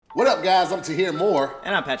up, guys? I'm to hear more.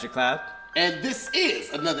 And I'm Patrick Cloud. And this is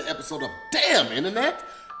another episode of Damn Internet,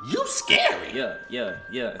 You Scary. Yeah.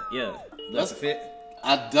 That's a fit?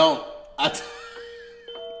 I don't. I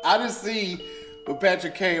didn't see when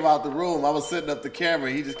Patrick came out the room. I was setting up the camera.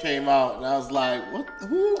 He just came out, and I was like, "What?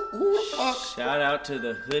 Who the fuck?" Shout out to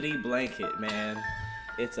the hoodie blanket, man.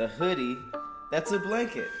 It's a hoodie. That's a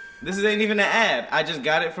blanket. This ain't even an ad. I just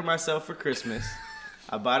got it for myself for Christmas.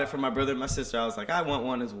 I bought it for my brother and my sister. I was like, I want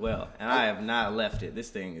one as well, and I have not left it. This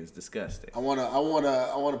thing is disgusting. I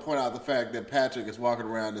wanna point out the fact that Patrick is walking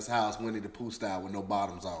around this house Winnie the Pooh style with no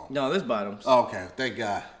bottoms on. No, there's bottoms. Oh, okay, thank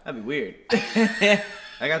God. That'd be weird.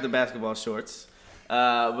 I got the basketball shorts,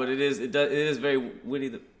 but it is very Winnie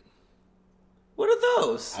the. What are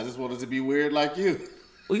those? I just wanted to be weird like you.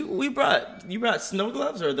 You brought snow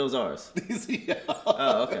gloves, or are those ours? Yeah.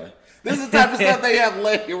 Oh, okay. This is the type of stuff they have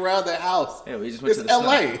laying around their house. Yeah, we just went to the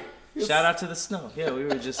LA. Snow. Shout out to the snow. Yeah, we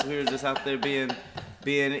were just out there being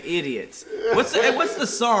idiots. What's the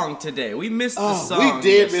song today? We missed the song. We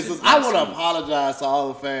did miss this. I want to apologize to all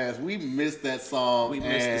the fans. We missed that song. We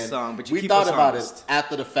missed the song, but we thought about it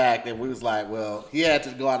after the fact, and we was like, well, he had to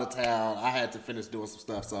go out of town. I had to finish doing some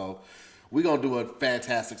stuff, so we're gonna do a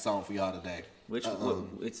fantastic song for y'all today.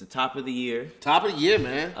 It's the top of the year. Top of the year,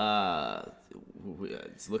 man.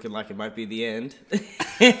 It's looking like it might be the end.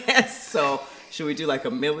 So, should we do like a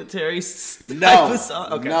military type of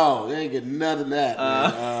song? Okay. No, they ain't get none of that.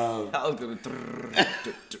 I was gonna.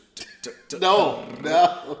 No.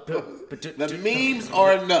 The memes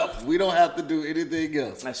are enough. We don't have to do anything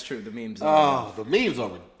else. That's true. The memes. The memes are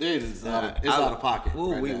it's out of pocket.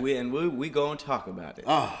 We go and talk about it.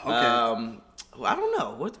 Oh, okay. I don't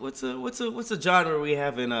know what's a genre we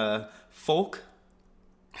have in folk.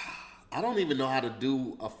 I don't even know how to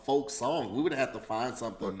do a folk song. We would have to find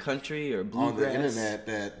something or country or bluegrass on the internet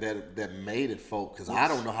that made it folk, because I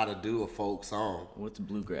don't know how to do a folk song. What's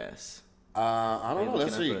bluegrass? I don't know.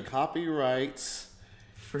 Let's see. Copyrights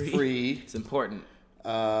free. It's important.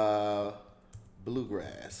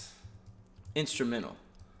 Bluegrass. Instrumental.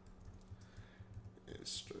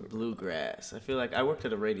 Bluegrass. I feel like I worked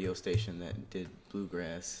at a radio station that did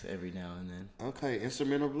bluegrass every now and then. Okay,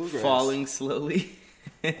 instrumental bluegrass. Falling slowly.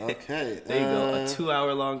 Okay. There you go. A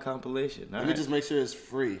 2-hour-long compilation. Let me just make sure it's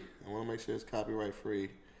free. I want to make sure it's copyright free.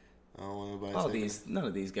 I don't want anybody none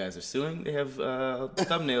of these guys are suing. They have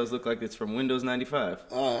thumbnails look like it's from Windows 95.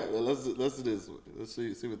 All right, well, let's do this. Let's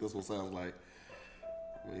see what this one sounds like.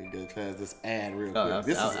 We can get past this ad real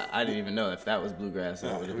quick. I didn't even know if that was bluegrass.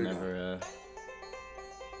 I would have never.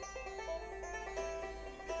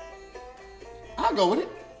 I'll go with it.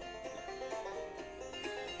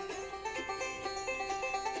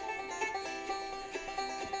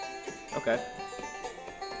 Okay.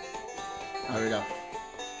 Here we go.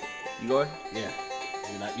 You going? Yeah.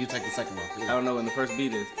 You take the second one. I don't know when the first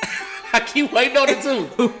beat is. I keep waiting on it too.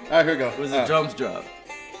 All right, here we go. Where's the drums drop?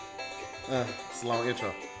 It's a long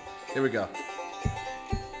intro. Here we go.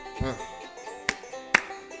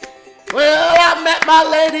 Well, I met my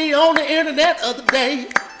lady on the internet the other day.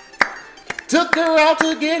 Took her out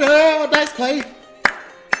to get her a nice plate.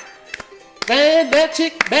 And that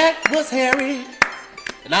chick back was hairy.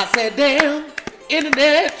 And I said, damn,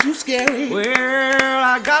 internet, you scary. Well,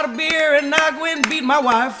 I got a beer and I go and beat my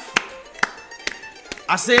wife.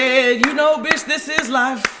 I said, you know, bitch, this is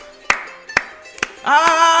life.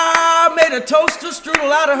 I made a toaster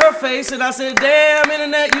strudel out of her face, and I said, damn,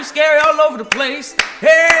 internet, you scary all over the place.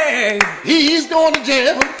 Hey! He's going to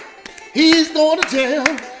jail. He's going to jail.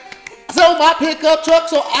 So my pickup truck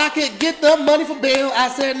so I could get the money for bail. I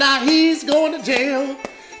said, nah, he's going to jail.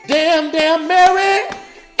 Damn, Mary.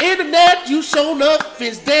 Internet, you show enough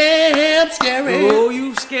is damn scary. Oh,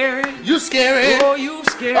 you scary. You scary. Oh, you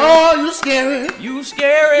scary. Oh, you scary. You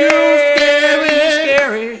scary. You scary. You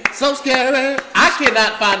scary. So scary. I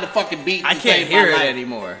cannot find the fucking beat. I can't hear it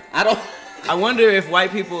anymore. I wonder if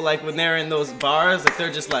white people, like, when they're in those bars, if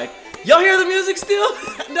they're just like, y'all hear the music still?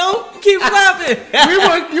 Don't keep clapping.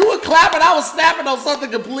 You were clapping. I was snapping on something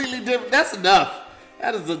completely different. That's enough.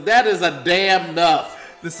 That is a damn enough.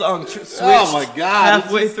 The song switched. Oh my God!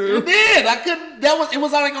 Halfway through, it did. I couldn't. It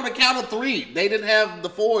was like on the count of 3. They didn't have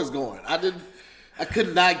the 4s going. I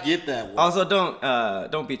could not get that one. Also,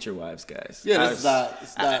 don't beat your wives, guys. Yeah, it's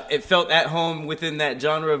not. It felt at home within that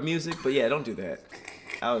genre of music, but yeah, don't do that.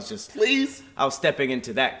 I was just please. I was stepping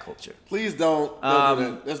into that culture. Please don't do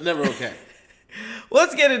that. That's never okay. Well,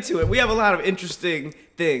 let's get into it. We have a lot of interesting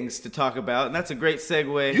things to talk about, and that's a great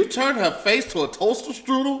segue. You turned her face to a toaster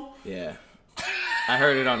strudel? Yeah. I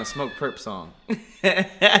heard it on a Smoke Perp song. He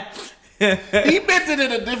meant it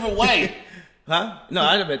in a different way. Huh? No,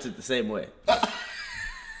 I meant it the same way.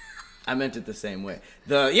 I meant it the same way.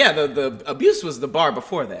 The abuse was the bar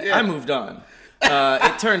before that. Yeah. I moved on.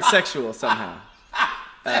 It turned sexual somehow.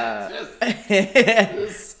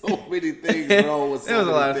 There's so many things wrong with. There was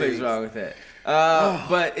a lot of things wrong with that.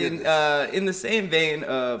 But in the same vein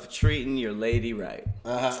of treating your lady right,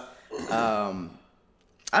 I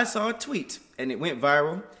saw a tweet and it went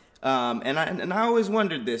viral. And I always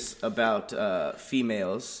wondered this about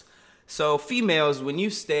females. So females, when you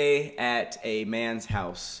stay at a man's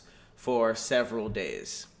house for several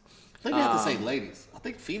days, I think you have to say ladies. I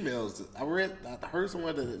think females. I heard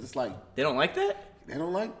somewhere that it's like they don't like that. they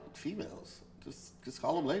don't like females. Just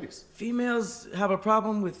call them ladies. Females have a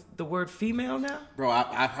problem with the word female now? Bro,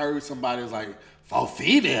 I heard somebody was like, for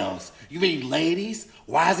females? You mean ladies?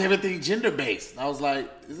 Why is everything gender based? I was like,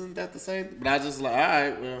 isn't that the same? But I was just like, all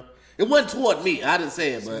right, well, it wasn't toward me. I didn't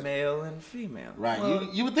say it, but male and female. Right. Well,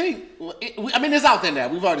 you would think. I mean, it's out there now.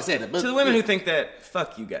 We've already said it. But to the women who think that,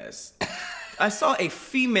 fuck you guys. I saw a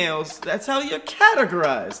females. That's how you're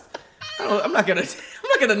categorized. I'm not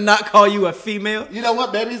gonna not call you a female. You know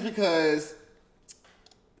what? Maybe it's because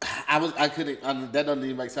I couldn't. That doesn't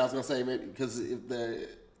even make sense. I was gonna say maybe because if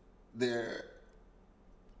their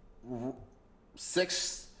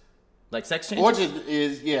sex like sex changes origin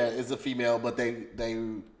is a female, but they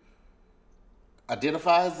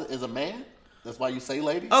identify as a man. That's why you say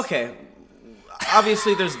ladies. Okay.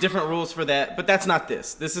 Obviously, there's different rules for that, but that's not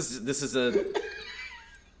this. This is the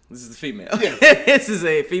female. Yeah. This is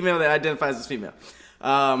a female that identifies as female.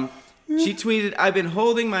 She tweeted, "I've been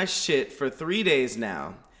holding my shit for 3 days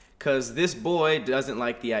now, cause this boy doesn't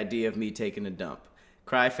like the idea of me taking a dump.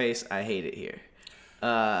 Cry face, I hate it here."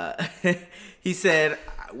 He said,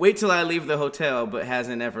 "Wait till I leave the hotel," but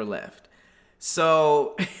hasn't ever left.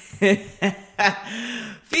 So,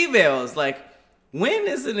 females, like, when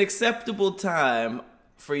is an acceptable time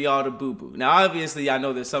for y'all to boo-boo? Now, obviously, I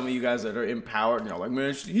know there's some of you guys that are empowered. And y'all like,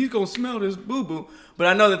 man, he's going to smell this boo-boo. But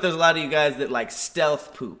I know that there's a lot of you guys that, like,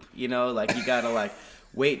 stealth poop. You know, like, you got to, like,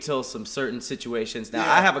 wait till some certain situations. Now,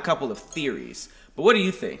 Yeah. I have a couple of theories. But what do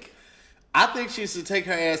you think? I think she should take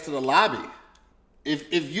her ass to the lobby.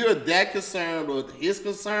 If you're that concerned or his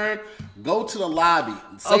concern, go to the lobby.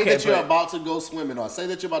 Say that you're about to go swimming or say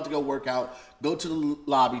that you're about to go work out. Go to the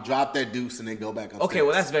lobby, drop that deuce, and then go back upstairs. Okay,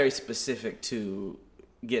 well, that's very specific to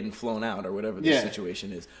getting flown out or whatever the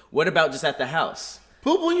situation is. What about just at the house?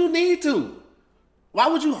 Poop when you need to. Why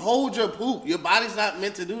would you hold your poop? Your body's not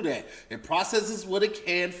meant to do that. It processes what it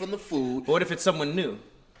can from the food. But what if it's someone new?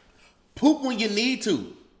 Poop when you need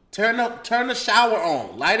to. Turn the shower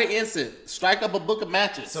on. Light an incense. Strike up a book of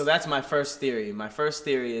matches. So that's my first theory. My first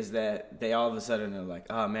theory is that they all of a sudden are like,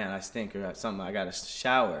 oh man, I stink or something. I got to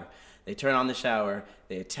shower. They turn on the shower.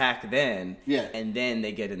 They attack then. Yeah. And then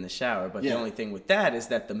they get in the shower. But the only thing with that is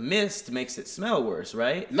that the mist makes it smell worse,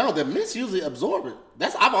 right? No, the mist usually absorb it.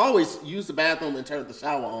 I've always used the bathroom and turned the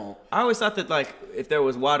shower on. I always thought that, like, if there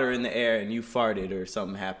was water in the air and you farted or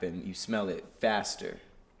something happened, you smell it faster.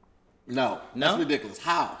 No, that's ridiculous.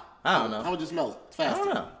 How? I don't know. How would you smell it faster? I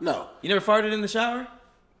don't know. No. You never farted in the shower?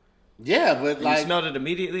 Yeah, but And like you smelled it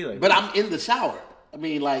immediately? Like, but I'm in the shower. I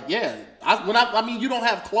mean, like, yeah. I mean, you don't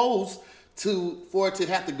have clothes for it to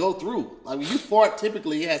have to go through. Like, when you fart,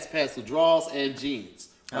 typically it has to pass through drawers and jeans.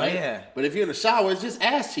 Right? Oh, yeah. But if you're in the shower, it's just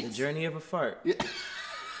ass cheeks. The journey of a fart. Yeah.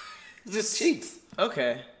 It's just cheeks.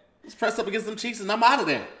 Okay. Just press up against them cheeks and I'm out of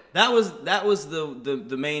there. That was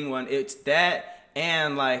the main one. It's that,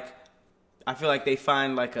 and like I feel like they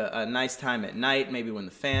find like a nice time at night, maybe when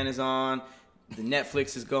the fan is on, the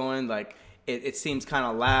Netflix is going, like it seems kind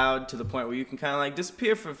of loud to the point where you can kind of like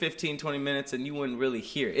disappear for 15, 20 minutes and you wouldn't really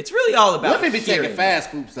hear it. It's really all about Women be hearing. taking fast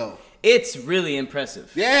poops though. It's really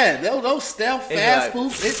impressive. Yeah, those stealth It's fast like,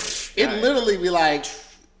 poops. It literally be like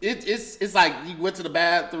it's like you went to the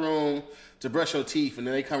bathroom to brush your teeth and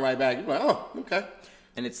then they come right back. You're like, oh, okay.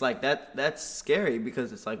 And it's like that's scary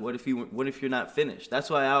because it's like what if you're not finished? That's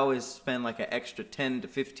why I always spend like an extra 10 to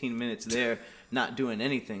 15 minutes there not doing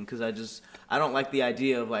anything because I don't like the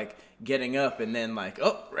idea of like getting up and then like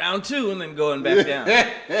round 2 and then going back down.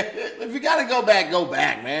 If you gotta go back,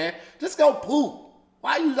 man. Just go poop.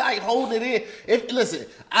 Why you like holding it in? Listen,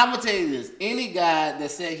 I'm gonna tell you this. Any guy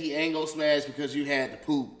that said he ain't gonna smash because you had to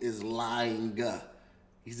poop is lying.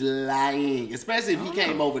 He's lying, especially if he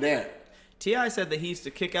came over there. T.I. said that he used to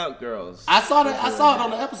kick out girls. I saw it on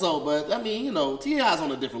the episode, but I mean, you know, T.I.'s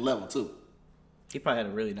on a different level too. He probably had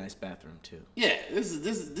a really nice bathroom too. Yeah,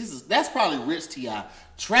 that's probably rich T.I.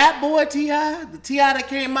 Trap Boy T.I., the T.I. that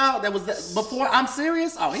came out that was before I'm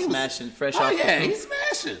Serious. Oh, he smashing was fresh off. off. Oh yeah, he's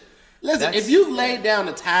smashing. Listen, if you laid down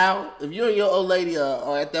the towel, if you and your old lady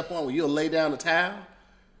are at that point where you'll lay down the towel,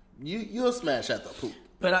 you'll smash at the poop.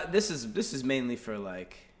 But this is mainly for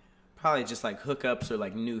like probably just like hookups or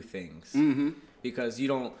like new things. Mm-hmm. Because you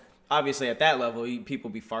don't obviously at that level people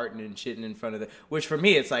be farting and shitting in front of the. Which for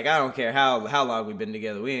me it's like I don't care how long we've been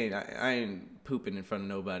together. I ain't pooping in front of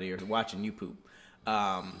nobody or watching you poop.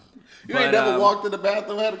 You ain't never walked in the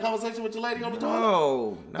bathroom and had a conversation with your lady on the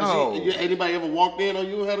toilet? No. Anybody ever walked in on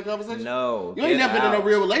you and had a conversation? No. You ain't never been in no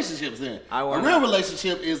real relationships then. A real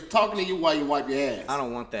relationship is talking to you while you wipe your ass. I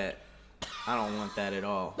don't want that. I don't want that at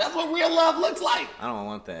all. That's what real love looks like. I don't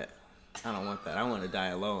want that. I want to die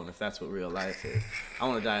alone if that's what real life is. I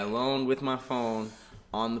want to die alone with my phone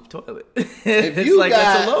on the toilet.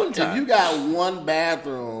 That's alone time. If you got one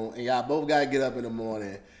bathroom and y'all both got to get up in the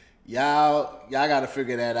morning, y'all got to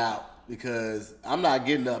figure that out because I'm not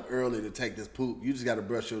getting up early to take this poop. You just got to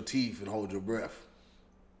brush your teeth and hold your breath.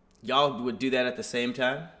 Y'all would do that at the same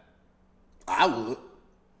time? I would.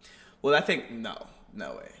 Well, I think no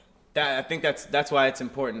way. I think that's why it's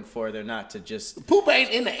important for there not to just... The poop ain't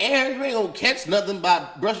in the air. You ain't gonna catch nothing by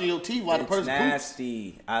brushing your teeth while the person poops. It's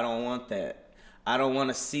nasty. I don't want that. I don't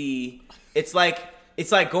want to see... It's like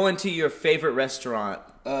going to your favorite restaurant.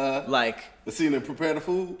 Seeing them prepare the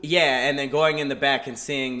food? Yeah, and then going in the back and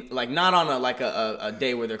seeing... Like, not on a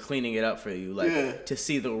day where they're cleaning it up for you. To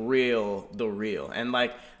see the real. And,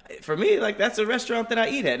 like, for me, like, that's a restaurant that I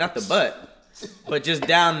eat at. Not the butt. But just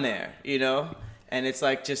down there, you know? And it's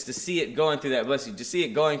like just to see it going through that,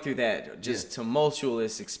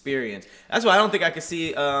 tumultuous experience. That's why I don't think I could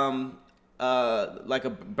see like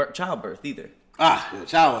a childbirth either.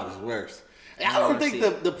 Childbirth is worse. I don't think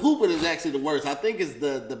the pooping is actually the worst. I think it's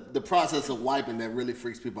the process of wiping that really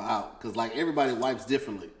freaks people out because like everybody wipes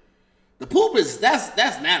differently. The poop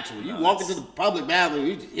that's natural. You walk into the public bathroom,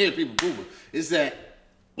 you hear people pooping. It's that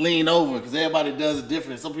lean over because everybody does it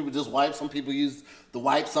different. Some people just wipe. Some people use the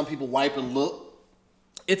wipe. Some people wipe and look.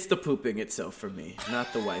 It's the pooping itself for me,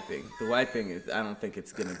 not the wiping. The wiping is, I don't think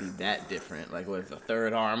it's gonna be that different. Like, what if a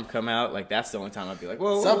third arm come out? Like, that's the only time I'd be like,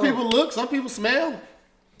 whoa. Some people look, some people smell.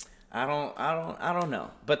 I don't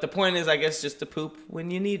know. But the point is, I guess, just to poop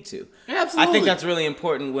when you need to. Absolutely. I think that's really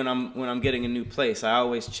important when I'm getting a new place. I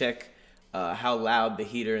always check how loud the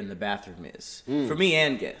heater in the bathroom is for me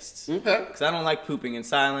and guests. Okay. Because I don't like pooping in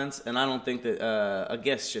silence, and I don't think that a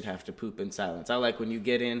guest should have to poop in silence. I like when you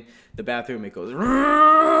get in the bathroom, it goes.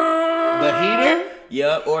 The heater?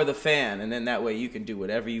 Yeah, or the fan, and then that way you can do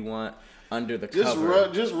whatever you want under the cover.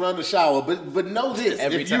 Just run the shower, but know this: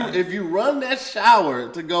 time. if you run that shower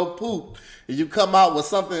to go poop, and you come out with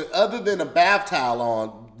something other than a bath towel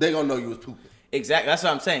on, they're gonna know you was pooping. Exactly. That's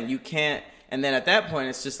what I'm saying. You can't. And then at that point,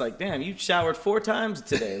 it's just like, damn, you showered 4 times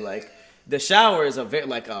today. Like, the shower is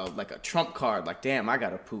like a trump card. Like, damn, I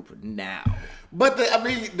gotta poop now. But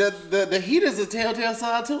the heat is a telltale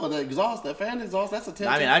sign too. Or the exhaust, that fan exhaust, that's a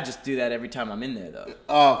telltale. I mean, I just do that every time I'm in there though.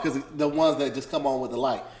 Oh, because the ones that just come on with the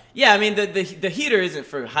light. Yeah, I mean, the heater isn't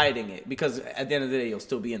for hiding it because at the end of the day, you'll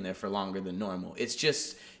still be in there for longer than normal. It's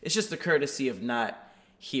just the courtesy of not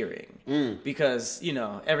hearing because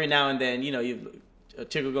every now and then a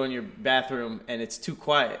chick will go in your bathroom and it's too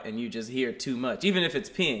quiet and you just hear too much, even if it's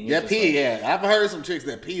peeing. Yeah, pee. Yeah, I've heard some chicks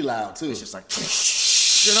that pee loud too. It's just like,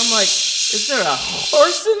 and I'm like, is there a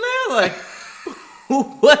horse in there? Like,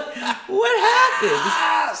 what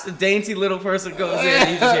happened? Just a dainty little person goes in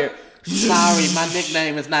and you just hear. Sorry, my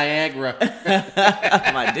nickname is Niagara.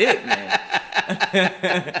 My dick, man.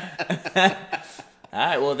 All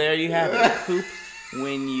right, well there you have it. Poop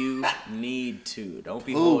when you need to. Don't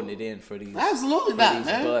be holding it in for these. Absolutely not,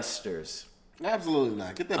 man. Busters. Absolutely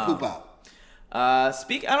not. Get that poop out. I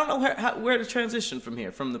don't know where to transition from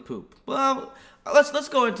here from the poop. Well, let's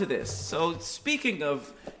go into this. So speaking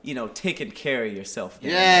of taking care of yourself.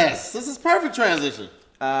 Yes, this is perfect transition.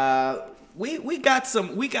 We got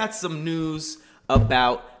some news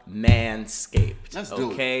about Manscaped. Let's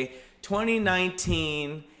do it.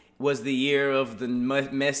 2019 was the year of the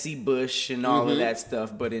messy bush and all of that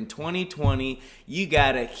stuff. But in 2020, you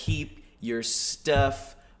got to keep your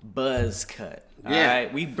stuff buzz cut. All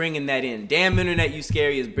right? We bringing that in. Damn Internet You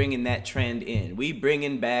Scary is bringing that trend in. We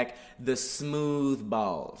bringing back the smooth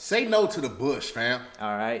balls. Say no to the bush, fam.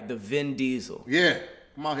 All right? The Vin Diesel. Yeah.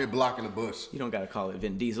 I'm out here blocking the bush. You don't got to call it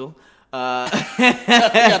Vin Diesel. You got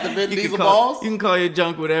the Vin Diesel balls? You can call your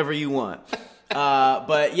junk whatever you want.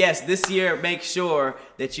 But yes, this year, make sure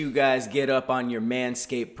that you guys get up on your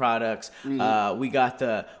Manscaped products. We got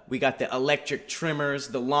the electric trimmers.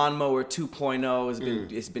 The Lawnmower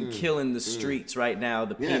 2.0 has been killing the streets right now,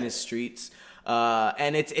 the penis streets.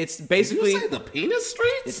 And it's basically. Did you say the penis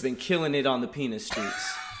streets? It's been killing it on the penis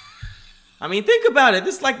streets. I mean, think about it.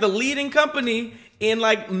 This is like the leading company in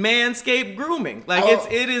like Manscaped grooming. Like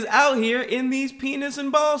it is out here in these penis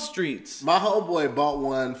and ball streets. My homeboy bought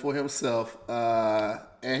one for himself,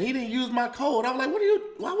 and he didn't use my code. I was like,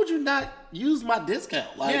 why would you not use my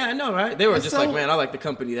discount? Like, yeah, I know, right? They were just like, man, I like the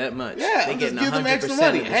company that much. Yeah, they just give them extra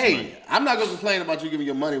money. Hey, I'm not gonna complain about you giving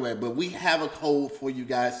your money away, but we have a code for you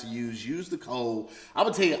guys to use. Use the code. I'm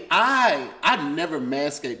gonna tell you, I never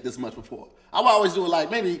Manscaped this much before. I would always do it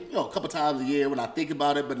like maybe a couple times a year when I think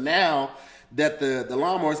about it, but now that the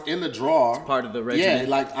lawnmower's in the drawer, it's part of the regimen. Yeah,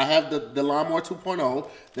 like I have the lawnmower 2.0,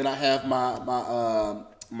 then I have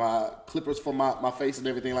my clippers for my face and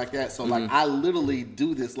everything like that. So like I literally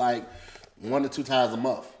do this like 1 to 2 times a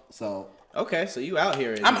month. So okay, so you out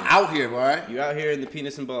here? I'm out here, boy. You out here in the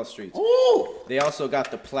penis and ball streets. Ooh! They also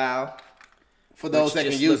got the plow for those that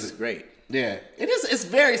can use it. Great. Yeah, it is. It's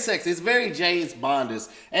very sexy. It's very James Bondish,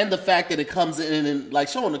 and the fact that it comes in and like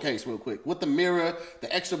showing the case real quick with the mirror,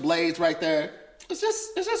 the extra blades right there. It's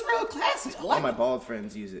just real classy. I like all my bald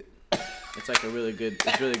friends use it. It's like really good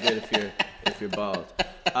if you're bald.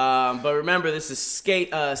 But remember, this is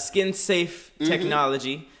skin safe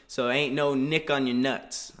technology, so ain't no nick on your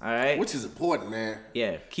nuts. All right, which is important, man.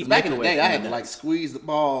 Yeah, keep back in the day, I had to like squeeze the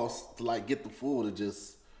balls to like get the full to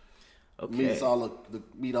just. Okay.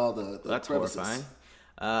 Meet all the that's crevices.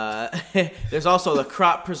 Horrifying. There's also the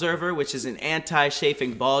crop preserver, which is an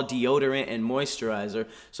anti-chafing ball deodorant and moisturizer.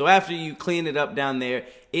 So after you clean it up down there,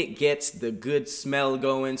 it gets the good smell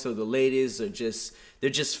going. So the ladies are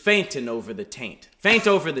they're just fainting over the taint. Faint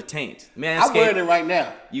over the taint. Manscaped, I'm wearing it right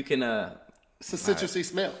now. You can. It's a citrusy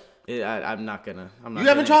smell. I'm not gonna. You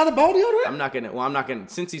haven't tried the ball deodorant? I'm not gonna.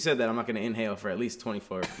 Since you said that, I'm not gonna inhale for at least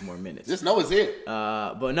 24 more minutes. Just know it's it.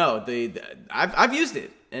 But no, I've used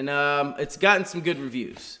it, and it's gotten some good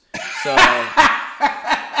reviews. So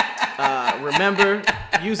remember,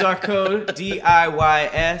 use our code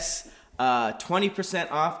DIYS,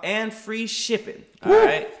 20% off and free shipping. All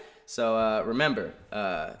right. So remember,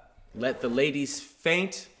 let the ladies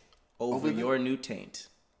faint over your new taint.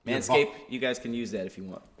 Manscaped, you guys can use that if you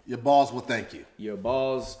want. Your balls will thank you. Your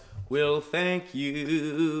balls will thank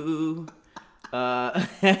you. And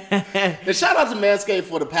shout out to Manscaped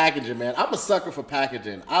for the packaging, man. I'm a sucker for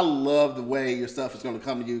packaging. I love the way your stuff is going to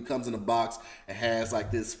come to you. It comes in a box. It has like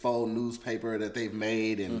this faux newspaper that they've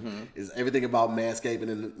made, and is everything about Manscaping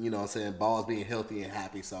and, you know what I'm saying, balls being healthy and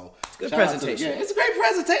happy. So it's good presentation. It's a great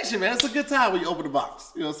presentation, man. It's a good time when you open the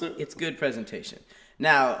box. You know what I'm saying? It's good presentation.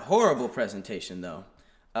 Now, horrible presentation though.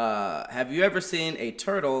 Have you ever seen a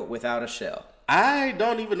turtle without a shell? I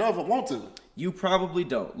don't even know if I want to. You probably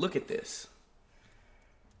don't. Look at this.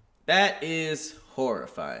 That is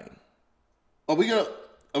horrifying. Are we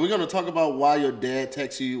gonna talk about why your dad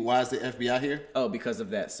texts you? Why is the FBI here? Oh, because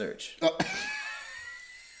of that search.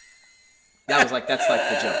 That's like the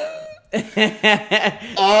joke.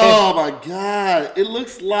 Oh my God! It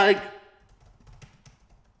looks like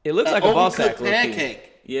a ball sack pancake.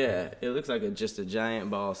 Yeah, it looks like just a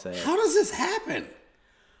giant ball sack. How does this happen?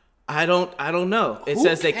 I don't know. It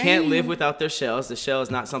says they can't live without their shells. The shell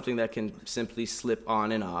is not something that can simply slip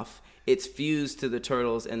on and off. It's fused to the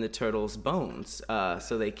turtles and the turtles' bones,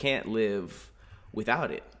 so they can't live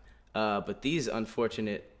without it. But these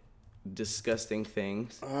unfortunate, disgusting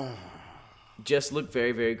things just look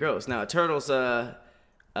very, very gross. Now, turtles,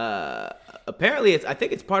 apparently, I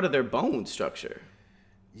think it's part of their bone structure.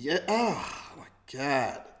 Yeah. Oh my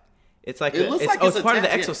God. It's like it's part of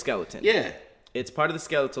the exoskeleton. Yeah. It's part of the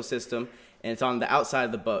skeletal system, and it's on the outside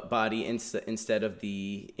of the body instead of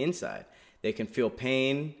the inside. They can feel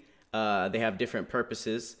pain. They have different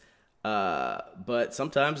purposes, but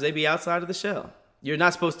sometimes they be outside of the shell. You're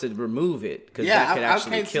not supposed to remove it because that could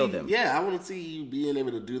actually kill them. Yeah, I want to see you being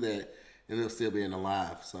able to do that and them still being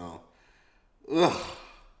alive. So, ugh.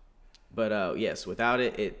 But yes, without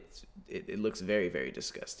it, it looks very, very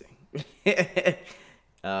disgusting.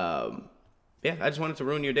 Yeah, I just wanted to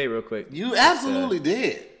ruin your day real quick. You absolutely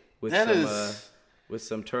did. With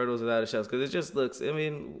some turtles without a shells, because it just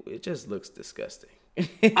looks disgusting.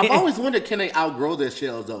 I've always wondered, can they outgrow their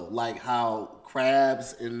shells though? Like how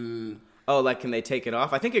crabs and... Oh, like can they take it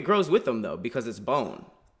off? I think it grows with them though, because it's bone.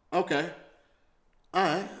 Okay. All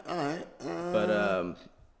right. But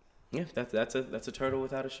yeah, that's a turtle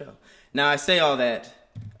without a shell. Now I say all that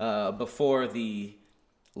before the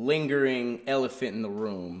lingering elephant in the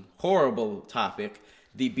room, horrible topic,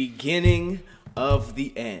 the beginning of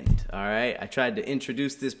the end. All right, I tried to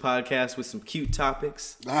introduce this podcast with some cute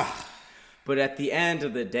topics, but at the end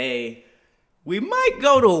of the day, we might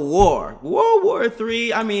go to war. World War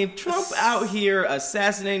III. I mean, Trump out here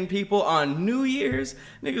assassinating people on New Year's.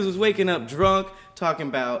 Niggas was waking up drunk, talking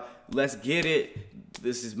about let's get it.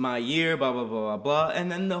 this is my year, blah, blah, blah, blah, blah.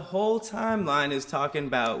 And then the whole timeline is talking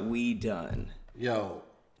about we done. Yo.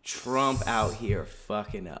 Trump out here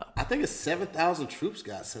fucking up. I think it's 7,000 troops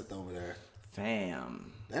got sent over there.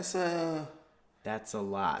 Fam. That's a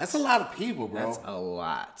lot. That's a lot of people, bro. That's a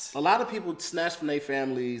lot. A lot of people snatched from their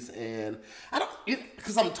families, and I don't,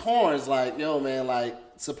 because I'm torn. It's like, yo, man, like,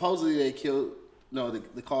 supposedly they killed, no,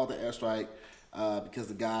 they called the airstrike because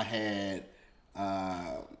the guy had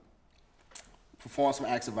performed some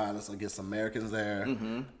acts of violence against Americans there.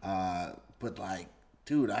 But, like,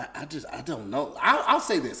 dude, I don't know. I'll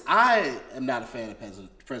say this. I am not a fan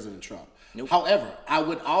of President Trump. Nope. However, I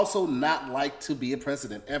would also not like to be a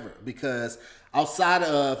president ever, because outside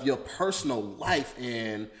of your personal life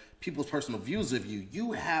and people's personal views of you,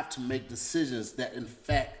 you have to make decisions that in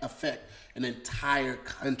fact affect an entire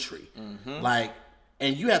country. Like,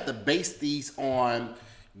 and you have to base these on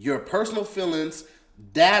your personal feelings,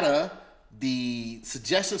 data, the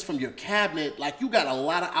suggestions from your cabinet. Like, you got a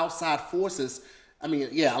lot of outside forces. I mean,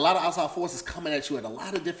 yeah, a lot of outside forces coming at you at a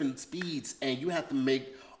lot of different speeds, and you have to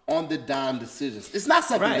make on-the-dime decisions. It's not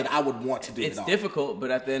something that I would want to do. It's difficult,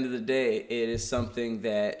 but at the end of the day, it is something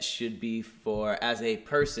that should be for, as a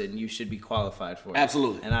person, you should be qualified for.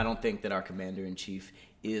 Absolutely. And I don't think that our commander-in-chief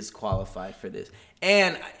is qualified for this.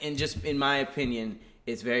 And just in my opinion,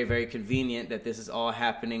 it's very, very convenient that this is all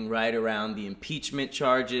happening right around the impeachment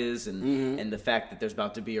charges and the fact that there's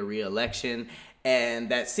about to be a re-election. And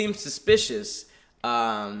that seems suspicious.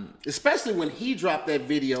 Especially when he dropped that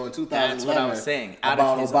video in 2011. That's what I was saying. Out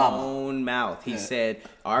of his own mouth. He said,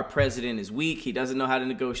 our president is weak. He doesn't know how to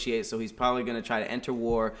negotiate, so he's probably going to try to enter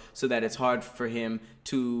war so that it's hard for him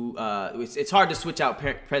to, it's hard to switch out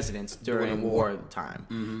presidents during war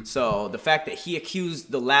time. So the fact that he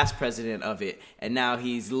accused the last president of it, and now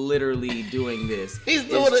he's literally doing this,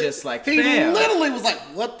 it's just like, he literally was like,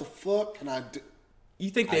 what the fuck can I do?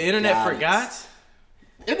 You think the internet forgot?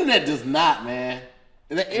 Internet does not, man.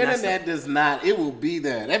 The internet does not. It will be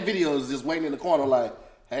there. That video is just waiting in the corner like,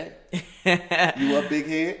 hey, you up, big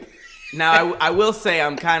head? Now, I will say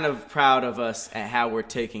I'm kind of proud of us at how we're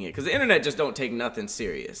taking it, because the internet just don't take nothing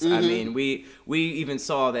serious. I mean, we even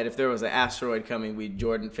saw that if there was an asteroid coming, we'd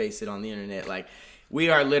Jordan face it on the internet. Like, we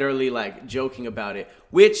are literally, like, joking about it,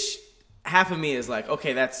 which half of me is like,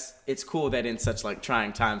 okay, it's cool that in such like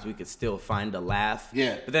trying times we could still find a laugh.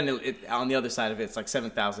 Yeah. But then on the other side of it, it's like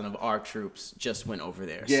 7,000 of our troops just went over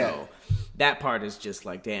there. Yeah. So that part is just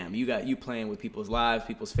like, damn, you playing with people's lives,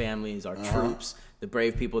 people's families, our troops, the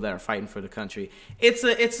brave people that are fighting for the country. It's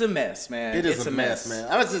a mess, man. It is a mess, man.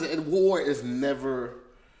 I was just, war is never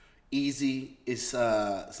easy. It's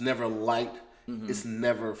never light. It's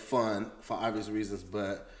never fun for obvious reasons.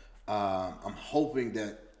 But I'm hoping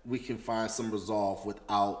that we can find some resolve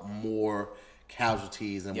without more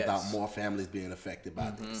casualties and without more families being affected by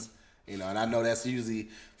this. You know, and I know that's usually,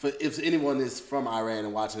 if anyone is from Iran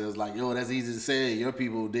and watching, it's like, yo, that's easy to say. Your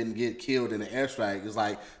people didn't get killed in an airstrike. It's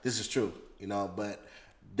like, this is true, you know, but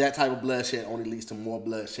that type of bloodshed only leads to more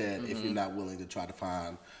bloodshed if you're not willing to try to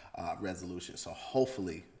find resolution. So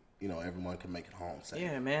hopefully, you know, everyone can make it home safe.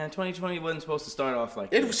 Yeah, man, 2020 wasn't supposed to start off like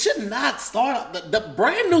that. It should not start off the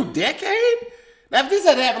brand new decade. Now, if this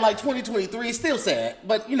had happened like 2023, it's still sad,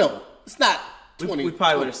 but, you know, it's not 2020. We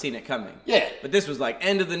probably would have seen it coming. Yeah. But this was like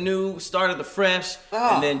end of the new, start of the fresh,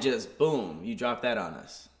 and then just, boom, you dropped that on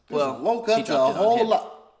us. Well, woke up to a whole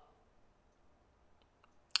lot.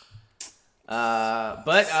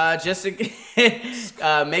 Just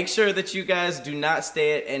make sure that you guys do not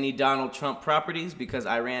stay at any Donald Trump properties, because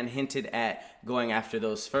Iran hinted at going after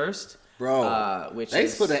those first. Bro, they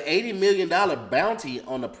put an $80 million bounty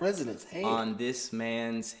on the president's head. On this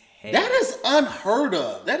man's head. That is unheard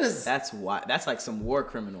of. That's like some war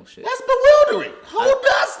criminal shit. That's bewildering. Who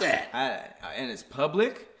does that? And it's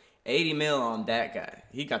public. 80 mil on that guy.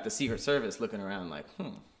 He got the Secret Service looking around like,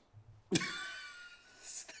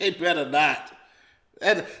 They better not.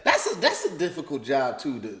 And that's a difficult job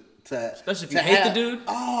too to especially if you hate the dude.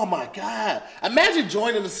 Oh my God! Imagine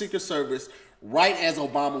joining the Secret Service right as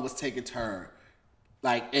Obama was taking turn,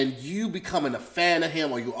 like, and you becoming a fan of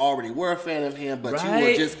him, or you already were a fan of him, but you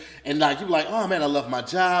were just, and like you were like, oh man, I love my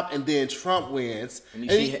job, and then Trump wins,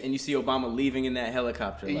 and you see Obama leaving in that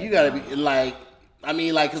helicopter. And you gotta be like, I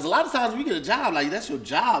mean, like, because a lot of times when you get a job, like, that's your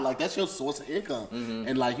job, like, that's your source of income,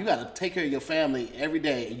 and like, you gotta take care of your family every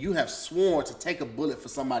day, and you have sworn to take a bullet for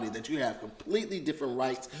somebody that you have completely different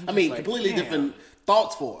rights. I mean, like, completely different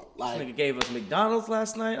thoughts for. Like, this nigga gave us McDonald's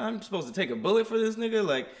last night. I'm supposed to take a bullet for this nigga?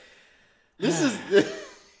 Like, this is.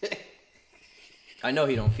 I know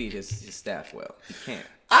he don't feed his staff well. He can't.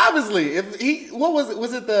 Obviously, if he, what was it?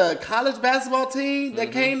 Was it the college basketball team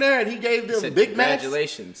that came there and he gave them Said, Big Macs?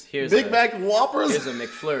 Congratulations. Big Mac Whoppers? Here's a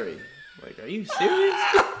McFlurry. Like, are you serious?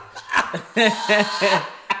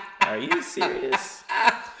 Are you serious?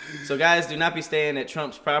 So, guys, do not be staying at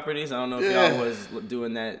Trump's properties. I don't know if y'all was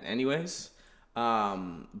doing that anyways.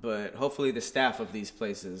 But hopefully the staff of these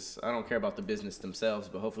places, I don't care about the business themselves,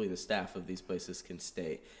 but hopefully the staff of these places can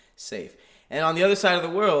stay safe. And on the other side of the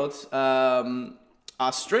world,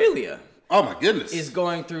 Australia. Oh my goodness. Is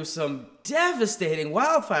going through some devastating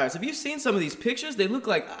wildfires. Have you seen some of these pictures? They look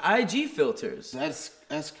like IG filters.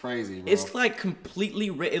 That's crazy, bro. It's like completely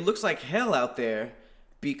it looks like hell out there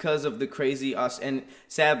because of the crazy and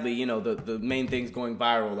sadly, you know, the main things going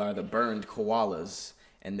viral are the burned koalas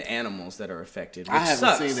and the animals that are affected. Which I haven't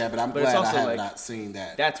sucks, seen that, but I'm glad I have not seen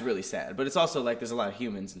that. That's really sad. But it's also like there's a lot of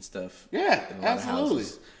humans and stuff. Yeah, and a lot absolutely. of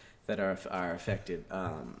houses that are affected.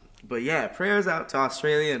 But yeah, prayers out to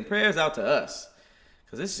Australia and prayers out to us,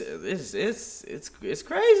 because it's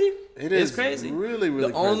crazy. It is crazy. Really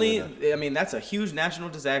crazy. I mean, that's a huge national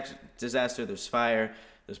disaster. There's fire.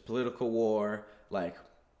 There's political war. Like,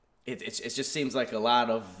 it just seems like a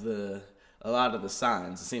lot of the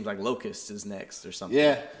signs. It seems like locust is next or something.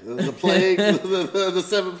 Yeah, the plagues, the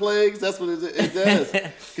 7 plagues. That's what it does.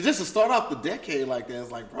 Because just to start off the decade like that,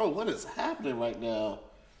 it's like, bro, what is happening right now?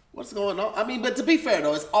 What's going on? I mean, but to be fair,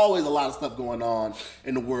 though, it's always a lot of stuff going on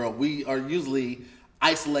in the world. We are usually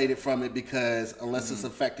isolated from it because unless it's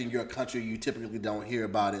affecting your country, you typically don't hear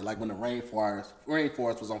about it. Like when the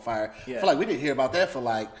rainforest was on fire. Yeah. I feel like we didn't hear about that for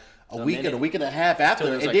like a week minute. and a week and a half after.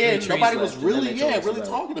 Till there was And like then 3 trees nobody left, was and then really, they told us really about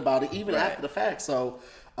it. talking about it even Right. after the fact. So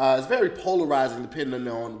it's very polarizing depending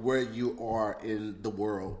on where you are in the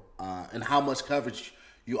world and how much coverage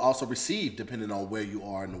you also receive depending on where you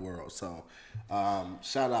are in the world. So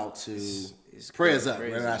shout out to prayers up.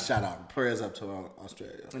 Not shout out. Prayers up to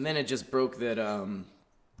Australia. And then it just broke that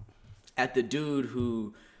at the dude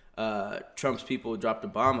who Trump's people dropped a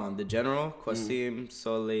bomb on, the general, Qasim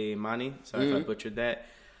Soleimani. Sorry if I butchered that.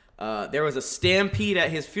 There was a stampede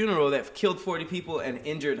at his funeral that killed 40 people and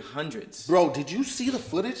injured hundreds. Bro, did you see the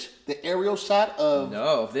footage? The aerial shot of...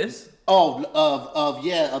 No, of this? Oh,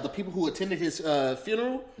 of the people who attended his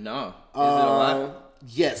funeral? No. Is it a lot?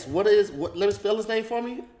 Yes. What? Let me spell his name for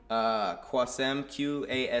me. Qassem,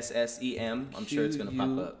 Qassem. I'm sure it's going to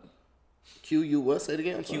pop up. Q-U what? Say it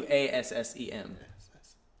again. I'm sorry. Qassem.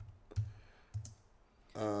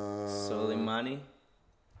 Soleimani.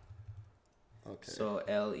 Okay. So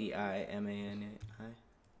Leimani.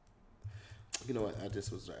 You know what? I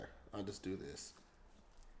just was there. I'll just do this.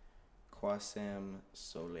 Qassem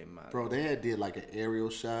Soleimani. Bro, they did like an aerial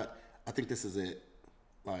shot. I think this is it.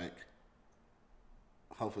 Like,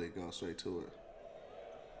 hopefully it goes straight to it.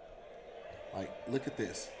 Like, look at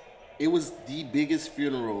this. It was the biggest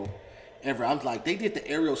funeral ever. I'm like, they did the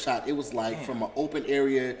aerial shot. It was like from an open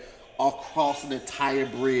area across an entire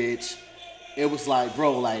bridge. It was like,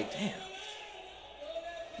 bro, like, damn.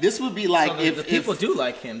 This would be like so the people do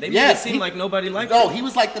like him. They made it seem like nobody liked him. No, he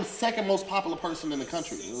was like the second most popular person in the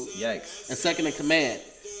country. Dude. Yikes. And second in command.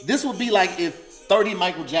 This would be like if 30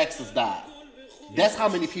 Michael Jacksons died. That's how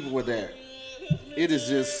many people were there. It is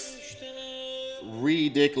just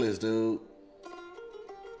ridiculous, dude.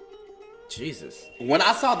 Jesus. When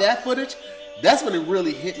I saw that footage, that's when it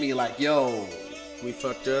really hit me like, yo. We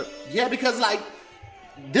fucked up. Yeah, because like,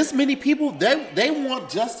 this many people, they want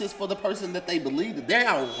justice for the person that they believe in. They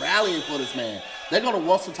are rallying for this man. They're going to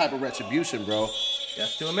want some type of retribution, bro.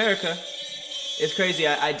 Death to America. It's crazy.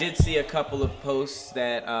 I did see a couple of posts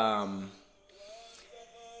that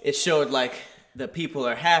it showed like the people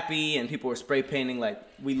are happy and people were spray painting like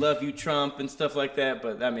 "We love you, Trump" and stuff like that.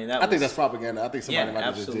 But I mean, I think that's propaganda. I think somebody might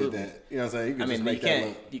have just did that. You know what I'm saying? You can just make that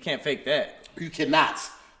look. You can't fake that. You cannot.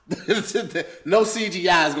 No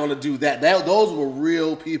CGI is going to do that. Those were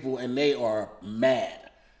real people, and they are mad.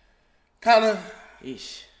 Kind of.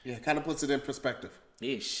 Yeah, kind of puts it in perspective.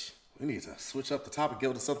 Yeesh. We need to switch up the topic, give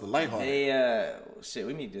it to something lighthearted. Hey, shit,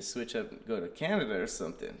 we need to switch up and go to Canada or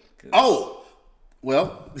something. Oh,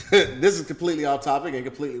 well, this is completely off topic and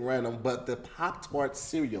completely random, but the Pop-Tart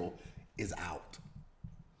cereal is out.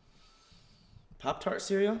 Pop-Tart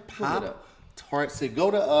cereal? Pop-Tart cereal. Go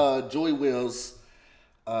to Joy Will's.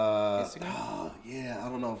 Instagram? Yeah, I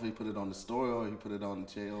don't know if he put it on the story or he put it on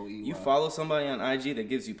JOE. You follow somebody on IG that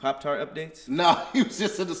gives you Pop-Tart updates? No, he was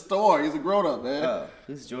just in the store. He's a grown-up, man. Oh,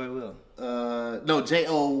 who's Joy Will? No,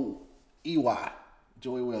 JOEY.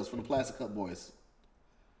 Joey Wells from the Plastic Cup Boys.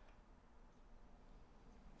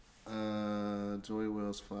 Joey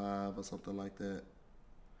Wells 5 or something like that.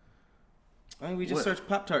 I mean, we just searched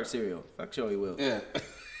Pop-Tart cereal. Fuck Joey Will. Yeah.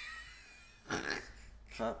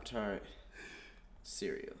 Pop-Tart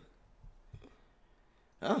cereal.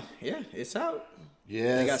 Oh, yeah, it's out.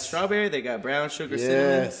 Yes. They got strawberry, they got brown sugar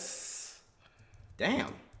cinnamon. Yes.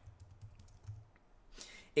 Damn.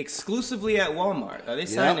 Exclusively at Walmart. Are they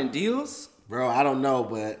signing deals? Bro, I don't know,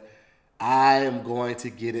 but I am going to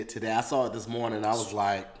get it today. I saw it this morning. I was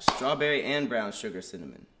like... Strawberry and brown sugar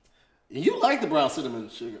cinnamon. You like the brown cinnamon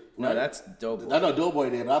sugar, right? No, that's Doughboy. I know Doughboy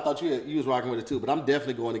did, but I thought you was rocking with it too. But I'm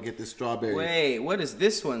definitely going to get this strawberry. Wait, what is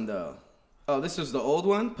this one, though? Oh, this was the old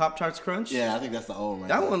one? Pop-Tarts Crunch? Yeah, I think that's the old one.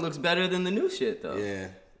 That one looks better than the new shit, though. Yeah.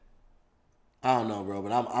 I don't know, bro,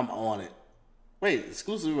 but I'm on it. Wait,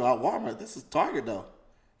 exclusively at Walmart. This is Target, though.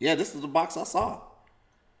 Yeah, this is the box I saw.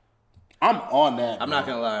 I'm on that, I'm bro. not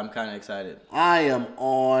going to lie. I'm kind of excited. I am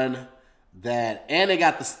on that. And they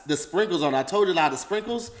got the sprinkles on. I told you a lot of the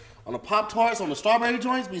sprinkles on the Pop-Tarts, on the strawberry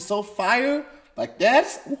joints be so fire. Like,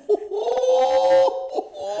 that's... This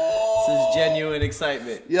is genuine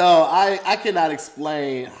excitement. Yo, I cannot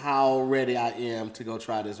explain how ready I am to go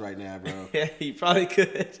try this right now, bro. Yeah, you probably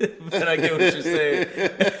could, but I get what you're saying.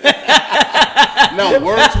 No,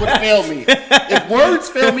 words would fail me. If words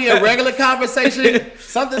fail me in regular conversation,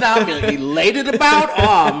 something that I'm elated about,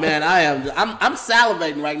 oh man, I'm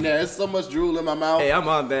salivating right now. There's so much drool in my mouth. Hey, I'm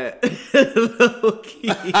on that.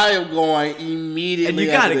 I am going immediately. And you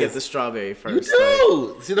gotta get the strawberry first. You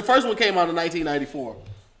do. See, the first one came out in 1994.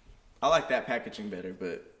 I like that packaging better,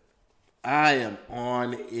 but I am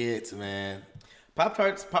on it, man.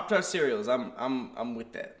 Pop-Tart cereals. I'm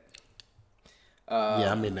with that.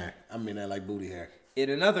 Yeah, I'm in there. I'm in there like booty hair. In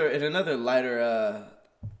another lighter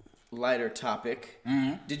topic,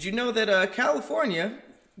 did you know that California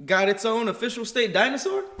got its own official state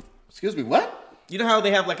dinosaur? Excuse me, what? You know how they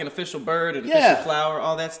have like an official bird, an official flower,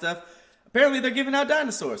 all that stuff? Apparently they're giving out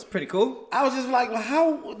dinosaurs. Pretty cool. I was just like, well,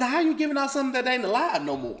 how are you giving out something that ain't alive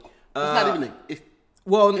no more? It's not even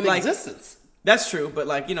in existence. That's true, but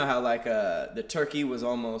like, you know how like the turkey was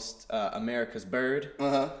almost America's bird?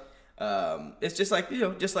 It's just like,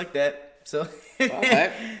 just like that. So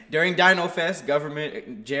during Dino Fest,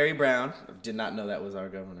 government, Jerry Brown, did not know that was our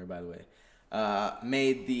governor, by the way,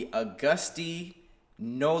 made the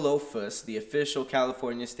Augustinolophus the official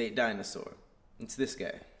California state dinosaur. It's this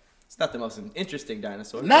guy. It's not the most interesting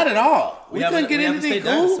dinosaur. Not at all. We couldn't get anything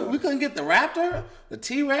cool. Dinosaur. We couldn't get the raptor, the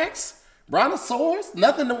T-Rex, Brontosaurus,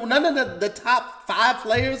 none of the top 5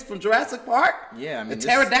 players from Jurassic Park. Yeah, I mean, the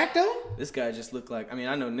pterodactyl. This guy just looked like. I mean,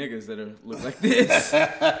 I know niggas that look like this.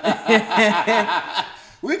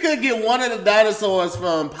 We could get one of the dinosaurs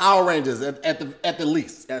from Power Rangers at the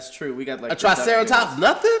least. That's true. We got like a Triceratops.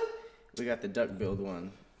 Nothing. We got the duck-billed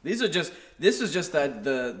one. This was just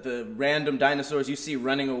the random dinosaurs you see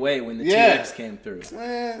running away when the T-Rex came through.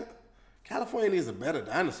 Man, California needs a better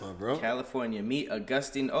dinosaur, bro. California, meet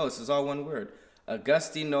Augustine. Oh, this is all one word.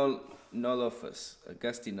 Augustinolophus.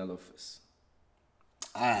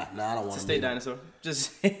 I don't want to. It's a state dinosaur.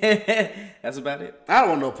 Just that's about it. I don't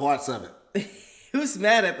want no parts of it. Who's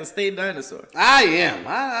mad at the state dinosaur? I am.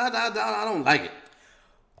 I don't like it.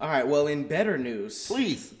 All right. Well, in better news,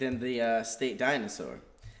 please, than the state dinosaur.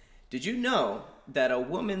 Did you know that a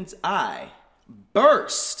woman's eye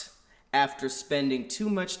burst after spending too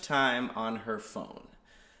much time on her phone?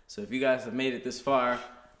 So if you guys have made it this far,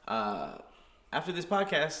 after this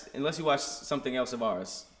podcast, unless you watch something else of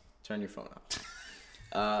ours, turn your phone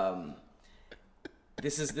off.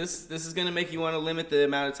 This is gonna make you want to limit the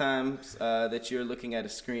amount of times that you're looking at a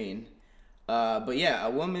screen. But yeah, a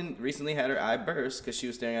woman recently had her eye burst because she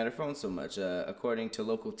was staring at her phone so much. According to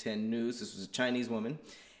Local 10 News, this was a Chinese woman.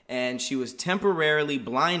 And she was temporarily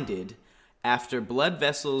blinded after blood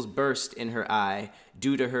vessels burst in her eye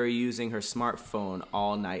due to her using her smartphone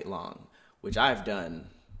all night long, which I've done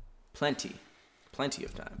plenty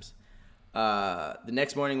of times. The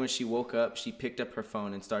next morning when she woke up, she picked up her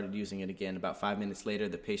phone and started using it again. About 5 minutes later,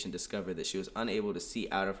 the patient discovered that she was unable to see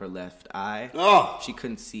out of her left eye. Oh. She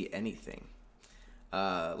couldn't see anything.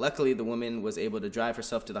 Luckily, the woman was able to drive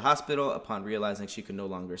herself to the hospital upon realizing she could no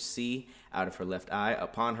longer see out of her left eye.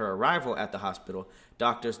 Upon her arrival at the hospital,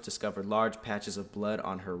 doctors discovered large patches of blood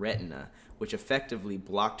on her retina, which effectively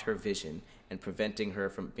blocked her vision and preventing her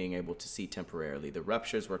from being able to see temporarily. The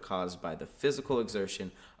ruptures were caused by the physical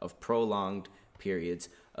exertion of prolonged periods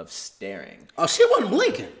of staring. Oh, she wasn't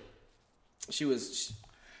blinking.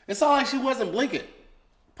 It sounded like she wasn't blinking.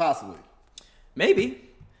 Possibly. Maybe.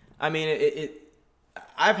 I mean,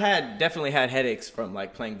 I've definitely had headaches from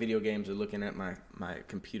like playing video games or looking at my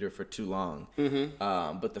computer for too long.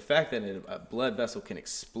 Mm-hmm. But the fact that a blood vessel can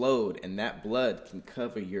explode and that blood can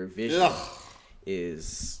cover your vision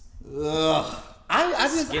is I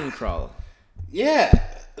just skin crawl. Yeah,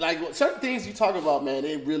 like certain things you talk about, man,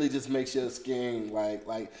 it really just makes your skin like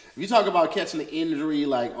if you talk about catching an injury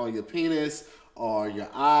like on your penis or your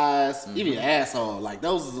eyes, even your asshole, like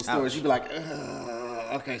those are the stories you'd be like,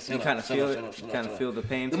 okay, you kind of feel the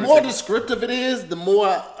pain. The more descriptive it is, the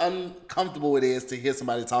more uncomfortable it is to hear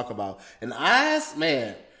somebody talk about. And eyes,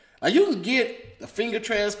 man, like you can get a finger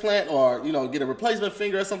transplant or get a replacement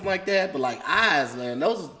finger or something like that, but like eyes, man,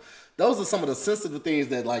 those are some of the sensitive things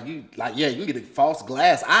that you can get a false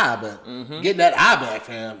glass eye, but getting that eye back,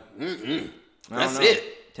 fam, that's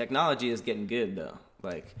it. Technology is getting good though.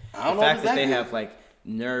 Like the fact that they have like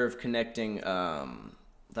nerve connecting, what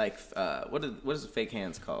is fake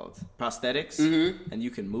hands called? Prosthetics, and you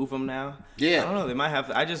can move them now. Yeah, I don't know. They might have.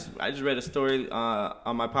 I just read a story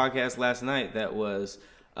on my podcast last night that was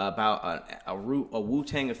about a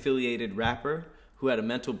Wu-Tang affiliated rapper who had a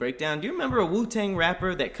mental breakdown. Do you remember a Wu-Tang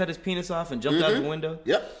rapper that cut his penis off and jumped out the window?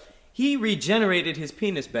 Yep. He regenerated his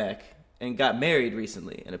penis back and got married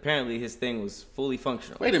recently, and apparently his thing was fully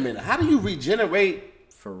functional. Wait a minute. How do you regenerate?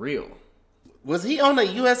 For real. Was he on the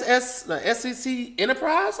USS, the SEC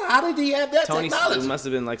Enterprise? How did he have that technology? It must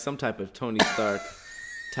have been like some type of Tony Stark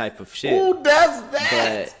type of shit. Who does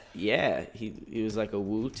that? But yeah, he was like a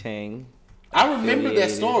Wu-Tang. I remember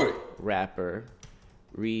that story. Rapper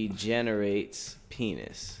regenerates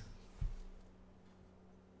penis.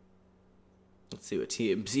 Let's see what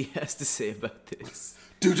TMZ has to say about this.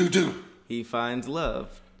 Do. He finds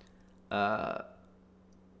love.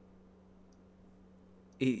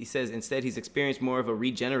 He says instead he's experienced more of a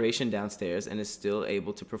regeneration downstairs and is still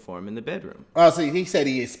able to perform in the bedroom. Oh, so he said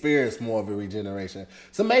he experienced more of a regeneration.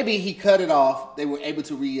 So maybe he cut it off. They were able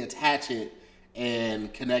to reattach it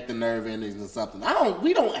and connect the nerve endings or something.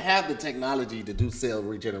 We don't have the technology to do cell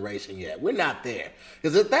regeneration yet. We're not there.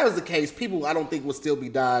 Because if that was the case, people I don't think would still be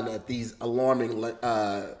dying at these alarming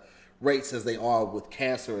rates as they are with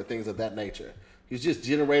cancer or things of that nature. You just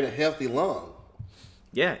generate a healthy lung.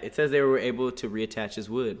 Yeah, it says they were able to reattach his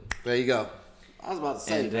wood. There you go. I was about to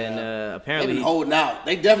say, and then apparently they've been holding out.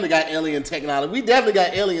 They definitely got alien technology. We definitely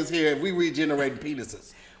got aliens here if we regenerate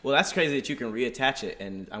penises. Well, that's crazy that you can reattach it,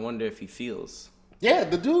 and I wonder if he feels. Yeah,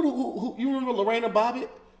 the dude who you remember Lorena Bobbitt?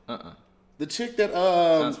 The chick that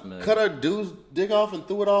cut her dude's dick off and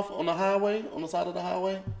threw it off on the highway, on the side of the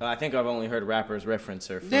highway. I think I've only heard rappers reference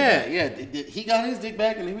her. Yeah. He got his dick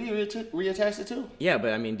back and he reattached it too. Yeah,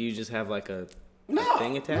 but I mean, do you just have like a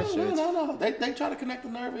thing attached? No. They try to connect the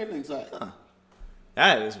nerve endings.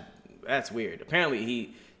 That's weird. Apparently,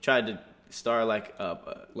 he tried to star like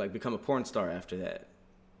become a porn star after that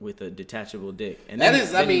with a detachable dick, and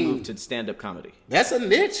then he moved to stand-up comedy. That's a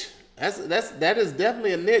niche. That is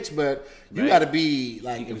definitely a niche, but you got to be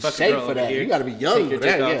like in shape for that. You got to be young for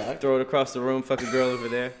that. Yeah, throw it across the room, fuck a girl over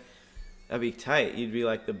there. That'd be tight. You'd be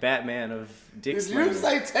like the Batman of dick slamming. Did you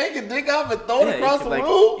say take a dick off and throw it across the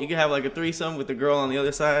room? You could have like a threesome with the girl on the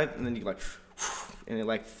other side, and then you like, and it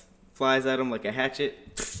like flies at him like a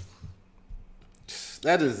hatchet.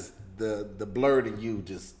 That is the blurred in you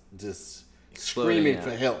just screaming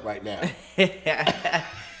for help right now.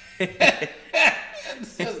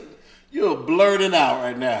 You're blurting out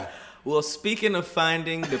right now. Well, speaking of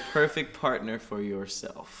finding the perfect partner for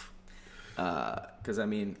yourself, because I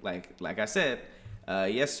mean, like I said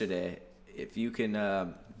yesterday, if you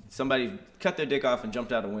can, somebody cut their dick off and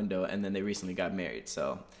jumped out a window, and then they recently got married,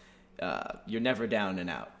 so you're never down and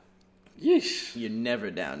out. Yeesh. You're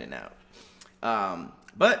never down and out.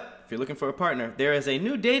 But if you're looking for a partner, there is a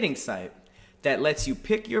new dating site that lets you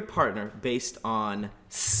pick your partner based on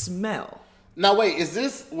smell. Now wait, is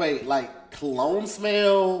this like cologne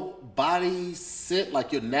smell, body scent,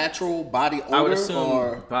 like your natural body odor? I would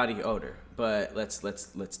assume body odor, but let's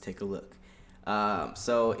take a look.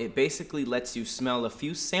 So it basically lets you smell a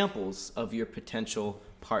few samples of your potential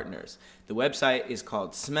partners. The website is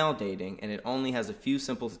called Smell Dating, and it only has a few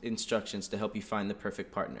simple instructions to help you find the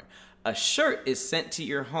perfect partner. A shirt is sent to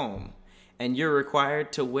your home, and you're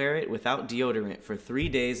required to wear it without deodorant for 3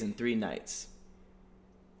 days and 3 nights.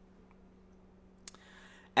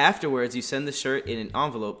 Afterwards, you send the shirt in an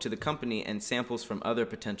envelope to the company, and samples from other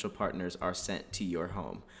potential partners are sent to your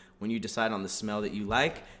home. When you decide on the smell that you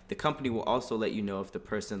like, the company will also let you know if the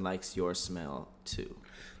person likes your smell too.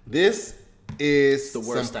 This is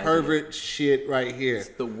some pervert shit right here. It's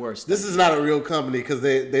the worst. This is not a real company because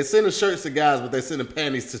they sending shirts to guys, but they sending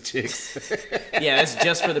panties to chicks. Yeah, it's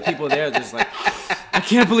just for the people there that's like, I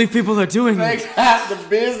can't believe people are doing this. They got the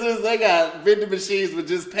business. They got vending machines with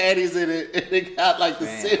just panties in it, and they got like the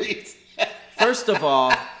cities. First of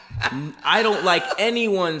all, I don't like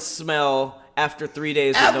anyone's smell after 3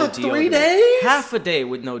 days with After no deodorant. 3 days? Half a day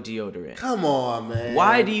with no deodorant. Come on, man.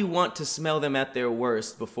 Why do you want to smell them at their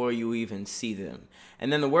worst before you even see them?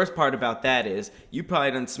 And then the worst part about that is you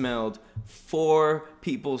probably done smelled 4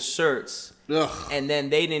 people's shirts. Ugh. And then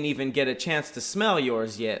they didn't even get a chance to smell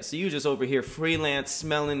yours yet. So you just over here freelance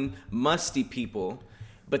smelling musty people.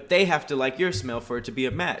 But they have to like your smell for it to be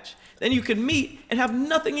a match. Then you can meet and have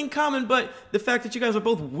nothing in common but the fact that you guys are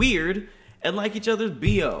both weird and like each other's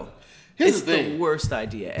BO. Here's the thing. The worst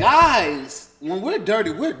idea ever. Guys, when we're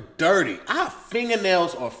dirty, we're dirty. Our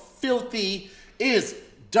fingernails are filthy. It is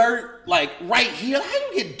dirt like right here. How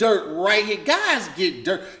you get dirt right here? Guys get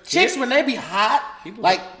dirt. Chicks, when they be hot,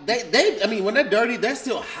 like they I mean, when they're dirty, they're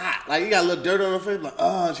still hot. Like you got a little dirt on her face, like,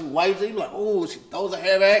 oh, she wipes it. You be like, oh, she throws her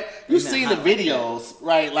hair back. You've seen the videos,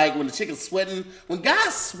 right? Like when the chick is sweating. When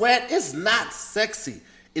guys sweat, it's not sexy.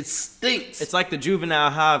 It stinks. It's like the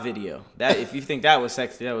Juvenile High video. That if you think that was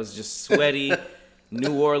sexy, that was just sweaty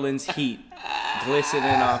New Orleans heat glistening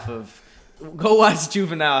off of. Go watch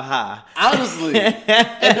Juvenile High. Honestly.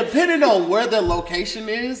 And depending on where their location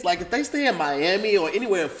is, like if they stay in Miami or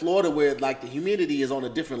anywhere in Florida where like the humidity is on a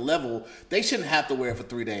different level, they shouldn't have to wear it for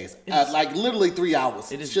 3 days. Like literally 3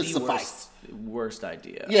 hours. It should suffice. Worst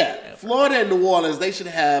idea. Yeah. Ever. Florida and New Orleans, they should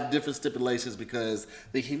have different stipulations because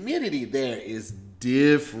the humidity there is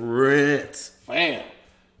different. Fam.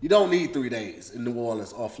 You don't need 3 days in New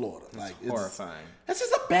Orleans or Florida. Like it's horrifying. That's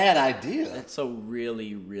just a bad idea. That's a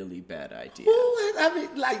really, really bad idea. I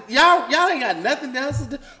mean, like y'all ain't got nothing else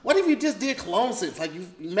to do. What if you just did clone scents? Like you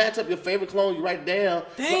match up your favorite clone, you write it down.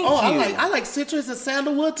 Thank you. I like citrus and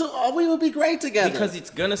sandalwood too. Oh, we would be great together. Because it's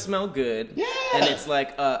gonna smell good. Yeah. And it's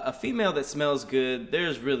like a female that smells good.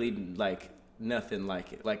 There's really like nothing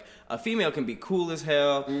like it. Like a female can be cool as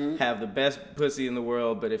hell, have the best pussy in the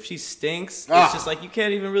world, but if she stinks, it's just like you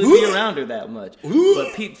can't even really be around her that much.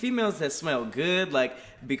 But females that smell good, like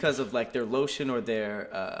because of like their lotion or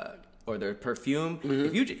their perfume,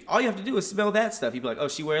 if all you have to do is smell that stuff, you'd be like, oh,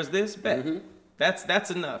 she wears this, bet.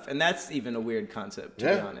 That's enough, and that's even a weird concept to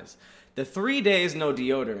be honest. The 3 days no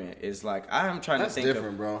deodorant is like I'm trying to think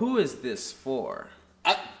of bro. Who is this for?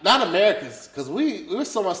 Not Americans, because we're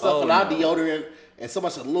so much stuff in our deodorant and so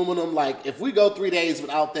much aluminum. Like, if we go 3 days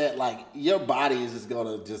without that, like, your body is just going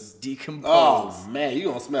to just decompose. Oh, man, you're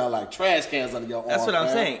going to smell like trash cans under your arm. That's what I'm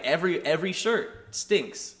saying. Every shirt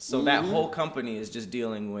stinks. So that whole company is just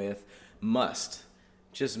dealing with must.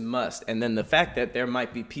 Just must. And then the fact that there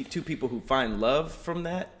might be 2 people who find love from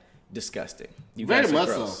that, disgusting. You guys are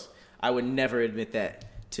gross. So. I would never admit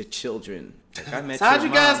that to children. Like, I met so how'd you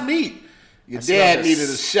guys meet? Your dad needed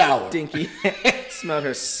a shower. Stinky. Smelled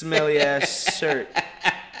her smelly ass shirt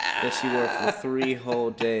that she wore for 3 whole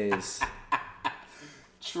days.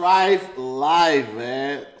 Trife life,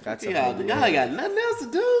 man. Y'all ain't got nothing else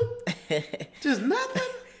to do. Just nothing.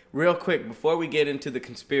 Real quick, before we get into the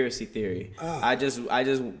conspiracy theory, I just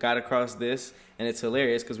got across this, and it's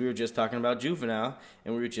hilarious because we were just talking about Juvenile,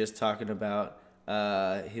 and we were just talking about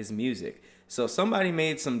his music. So somebody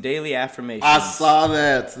made some daily affirmations. I saw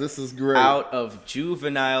that. This is great. Out of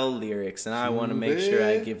Juvenile lyrics, and I want to make sure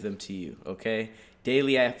I give them to you, okay?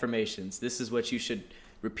 Daily affirmations. This is what you should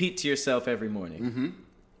repeat to yourself every morning.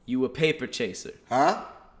 You a paper chaser. Huh?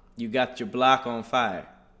 You got your block on fire.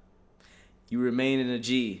 You remain in a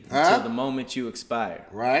G until the moment you expire.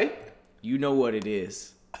 Right? You know what it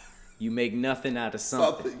is. You make nothing out of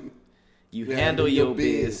something. You handle your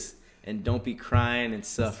biz. And don't be crying and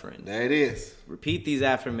suffering. There it is. Repeat these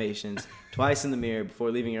affirmations twice in the mirror before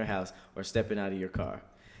leaving your house or stepping out of your car.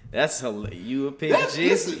 That's hilarious. You a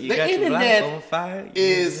PG. You got your block on fire.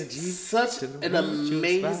 Is such an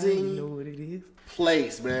amazing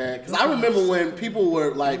place, man. Because I remember when people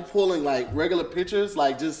were like pulling like regular pictures,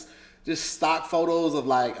 like just stock photos of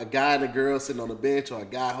like a guy and a girl sitting on a bench or a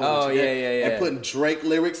guy holding a chair and putting Drake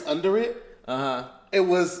lyrics under it. It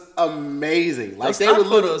was amazing. Like those stock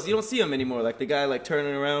photos, you don't see them anymore. Like the guy like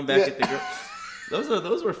turning around back at the girl.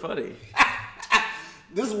 Those were funny.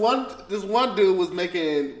 This one dude was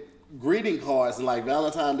making greeting cards and like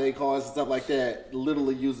Valentine's Day cards and stuff like that,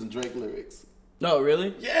 literally using Drake lyrics. No,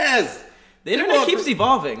 really? Yes. The internet keeps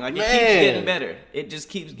evolving. Like it keeps getting better. It just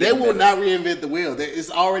keeps getting better. They will not reinvent the wheel. It's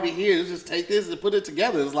already here. You just take this and put it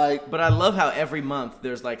together. It's like. But I love how every month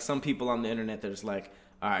there's like some people on the internet that's like,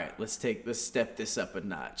 all right, let's step this up a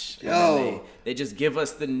notch. And they just give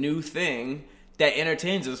us the new thing that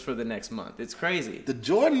entertains us for the next month. It's crazy. The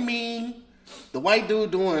Jordan meme, the white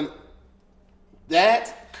dude doing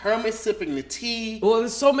That, Kermit sipping the tea. Well,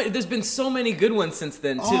 there's been so many good ones since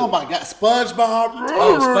then too. Oh my God, SpongeBob.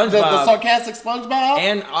 SpongeBob. The sarcastic SpongeBob.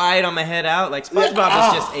 And Alright, I'm Head Out. Like SpongeBob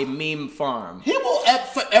is just a meme farm. He will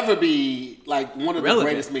forever be like one of the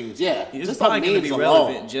greatest memes. Yeah, he's probably going to be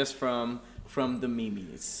relevant just from the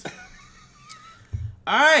memes.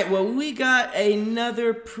 All right, well, we got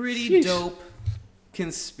another pretty dope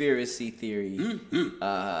conspiracy theory.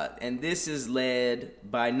 And this is led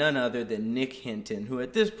by none other than Nick Hinton, who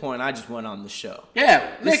at this point I just want on the show. Yeah, Nick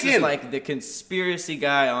Hinton. This is like the conspiracy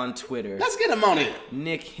guy on Twitter. Let's get him on here.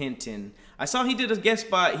 Nick Hinton. I saw he did a guest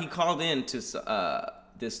spot. He called in to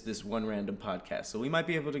this one random podcast, so we might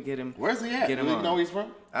be able to get him. Where's he at? Do you know he's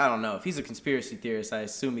from? I don't know. If he's a conspiracy theorist, I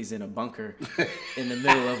assume he's in a bunker in the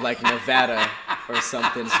middle of like Nevada or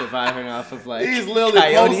something, surviving off of like he's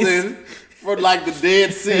literally posting for like the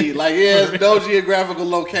Dead Sea. Like he has no geographical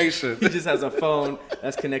location. He just has a phone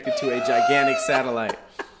that's connected to a gigantic satellite.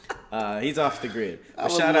 He's off the grid.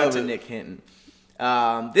 But shout out to Nick Hinton.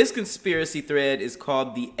 This conspiracy thread is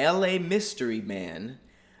called the LA Mystery Man.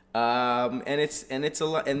 And it's a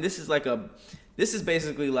lot, and this is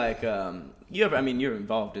basically like, you're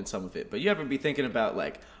involved in some of it, but you ever be thinking about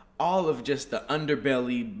like all of just the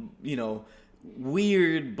underbelly,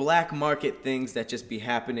 weird black market things that just be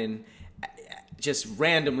happening just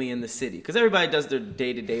randomly in the city? Because everybody does their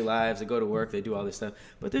day-to-day lives, they go to work, they do all this stuff,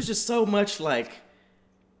 but there's just so much like,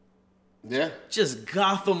 just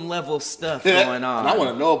Gotham level stuff going on. And I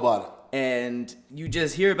want to know about it. And you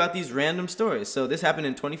just hear about these random stories. So this happened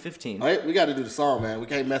in 2015. All right, we got to do the song, man. We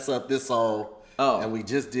can't mess up this song. Oh. And we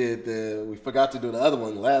just did we forgot to do the other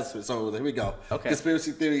one last week. So here we go. Okay.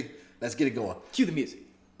 Conspiracy theory. Let's get it going. Cue the music.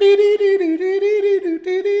 We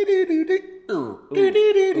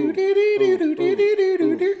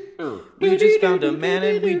just found a man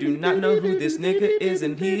and we do not know who this nigga is,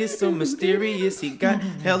 and he is so mysterious. He got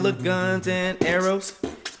hella guns and arrows,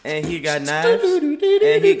 and he got knives, and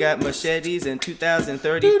he got machetes and $2,000,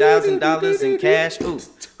 $30,000 in cash. Ooh,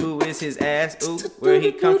 who is his ass? Ooh, where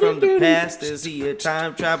he come from the past? Is he a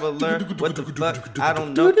time traveler? What the fuck? I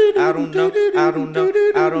don't know. I don't know. I don't know.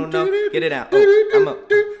 I don't know. Get it out.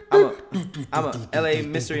 Ooh, I'm a LA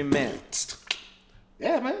mystery man.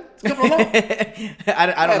 Yeah, man.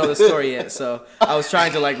 I don't know the story yet, so I was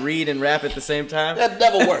trying to like read and rap at the same time. That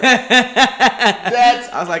never worked. I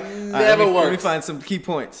was like, never worked. Let me find some key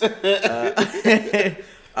points. All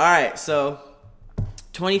right, so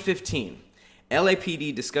 2015,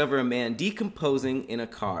 LAPD discover a man decomposing in a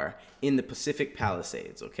car in the Pacific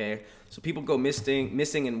Palisades. Okay, so people go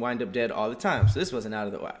missing and wind up dead all the time. So this wasn't out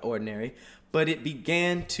of the ordinary. But it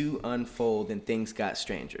began to unfold and things got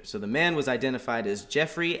stranger. So the man was identified as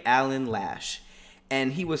Jeffrey Allen Lash,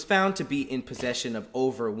 and he was found to be in possession of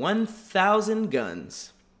over 1,000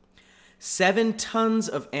 guns, 7 tons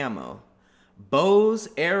of ammo, bows,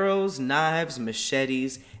 arrows, knives,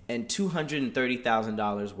 machetes, and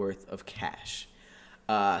 $230,000 worth of cash.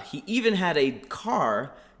 He even had a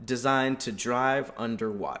car designed to drive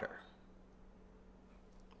underwater.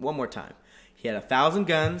 One more time. He had 1,000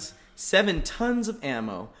 guns, 7 tons of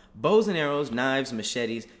ammo, bows and arrows, knives,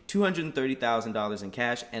 machetes, $230,000 in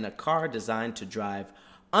cash, and a car designed to drive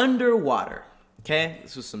underwater. Okay?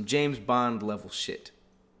 This was some James Bond level shit.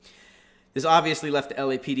 This obviously left the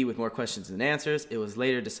LAPD with more questions than answers. It was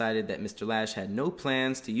later decided that Mr. Lash had no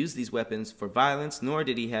plans to use these weapons for violence, nor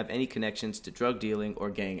did he have any connections to drug dealing or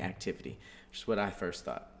gang activity, which is what I first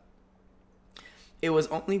thought. It was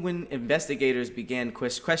only when investigators began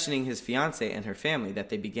questioning his fiancée and her family that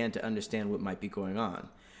they began to understand what might be going on.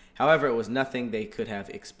 However, it was nothing they could have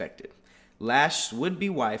expected. Lash's would-be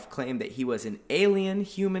wife claimed that he was an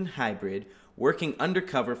alien-human hybrid working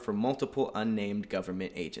undercover for multiple unnamed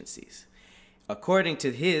government agencies. According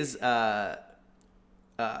to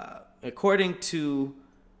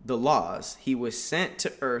the laws, he was sent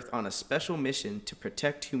to Earth on a special mission to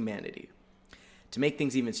protect humanity. To make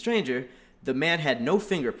things even stranger, the man had no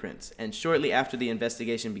fingerprints, and shortly after the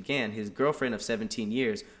investigation began, his girlfriend of 17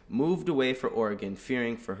 years moved away for Oregon,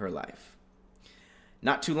 fearing for her life.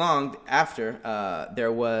 Not too long after,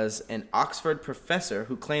 there was an Oxford professor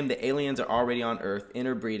who claimed that aliens are already on Earth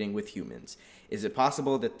interbreeding with humans. Is it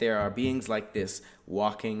possible that there are beings like this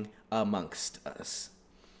walking amongst us?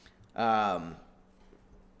 But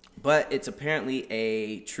it's apparently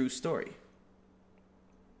a true story.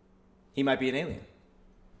 He might be an alien.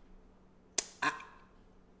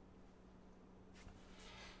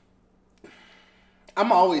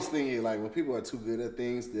 I'm always thinking, like, when people are too good at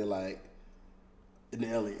things, they're like an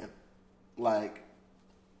alien. Like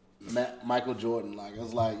Michael Jordan. Like,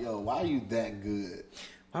 it's like, yo, why are you that good?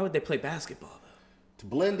 Why would they play basketball, though? To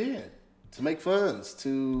blend in. make funds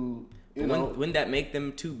to Wouldn't that make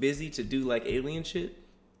them too busy to do like alien shit?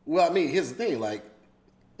 Well, I mean, here's the thing, like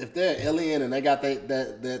if they're alien and they got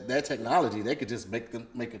that technology, they could just make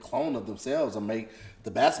a clone of themselves and make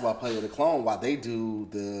the basketball player the clone while they do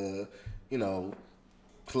the,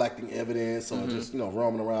 collecting evidence or just,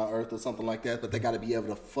 roaming around Earth or something like that. But they got to be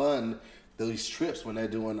able to fund these trips when they're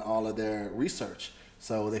doing all of their research.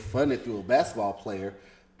 So they fund it through a basketball player.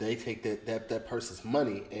 They take that person's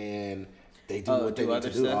money and they do what they need to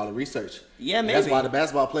do, all the research. Yeah, and maybe. that's why the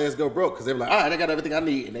basketball players go broke, because they're like, all right, I got everything I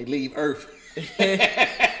need, and they leave Earth.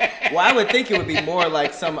 Well, I would think it would be more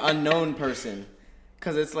like some unknown person,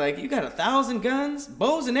 because it's like, you got 1,000 guns,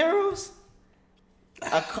 bows and arrows,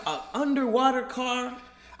 a underwater car.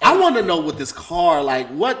 I want to know what this car,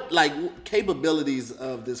 what capabilities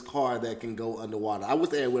of this car that can go underwater. I wish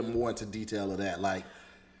they went more into detail of that.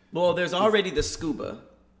 Well, there's already the scuba.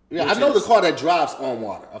 Yeah, I know the car that drives on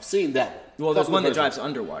water. I've seen that one. Well, there's one that drives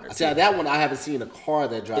underwater. I see that one. I haven't seen a car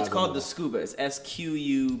that drives. It's called underwater. the Scuba. It's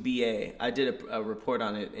SQUBA. I did a report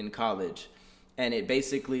on it in college, and it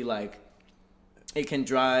basically it can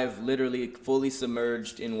drive literally fully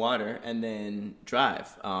submerged in water and then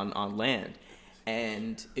drive on land.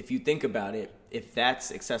 And if you think about it, if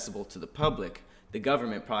that's accessible to the public, the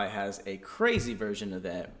government probably has a crazy version of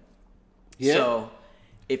that. Yeah. So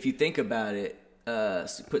if you think about it,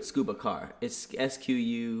 put scuba car. It's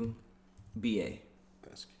SQUBA.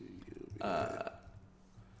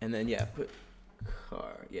 And then put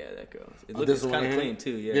car. Yeah, that goes. It looks kind of clean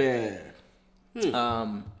too. Yeah.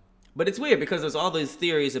 But it's weird because there's all these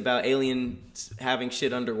theories about aliens having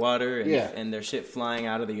shit underwater and their shit flying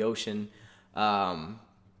out of the ocean.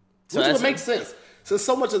 Which would make sense. Since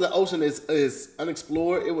so much of the ocean is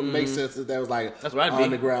unexplored, it would make sense that there was that's where I'd an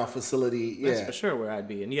underground facility. Yeah. That's for sure where I'd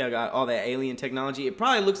be. And you got all that alien technology. It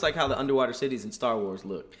probably looks like how the underwater cities in Star Wars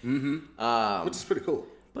look. Mm-hmm. Which is pretty cool.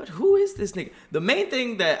 But who is this nigga? The main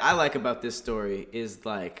thing that I like about this story is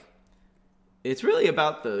it's really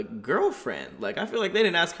about the girlfriend. I feel like they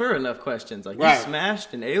didn't ask her enough questions. You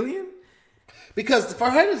smashed an alien? Because for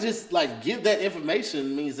her to just give that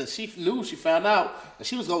information means that she found out, and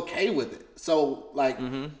she was okay with it. So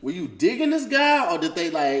were you digging this guy, or did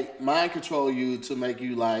they mind control you to make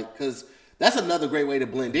you because that's another great way to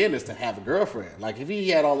blend in is to have a girlfriend. If he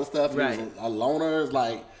had all this stuff, he was a loner,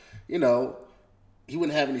 he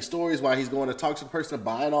wouldn't have any stories while he's going to talk to the person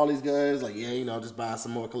buying all these guns. Just buy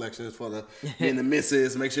some more collections for the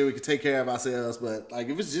missus, make sure we can take care of ourselves. But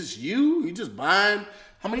if it's just you just buying.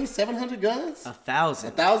 How many? 700 guns? 1,000.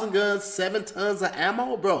 1,000 guns, 7 tons of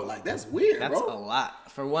ammo, bro. That's weird, bro. That's a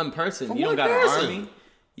lot for one person. You don't got an army.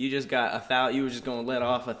 You just got 1,000. You were just gonna let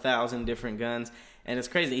off 1,000 different guns, and it's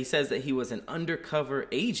crazy. He says that he was an undercover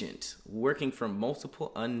agent working for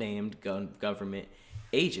multiple unnamed government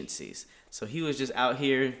agencies. So he was just out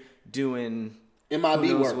here doing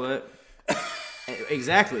MIB work. What.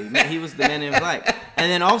 Exactly. He was the man in black.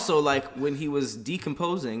 And then also, when he was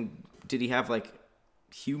decomposing, did he have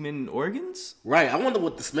human organs? Right. I wonder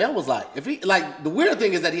what the smell was like. If he the weird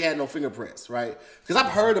thing is that he had no fingerprints, right? Because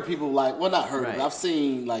I've heard of people not heard of it, I've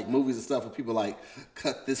seen movies and stuff where people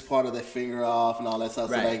cut this part of their finger off and all that stuff,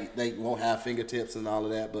 so they won't have fingertips and all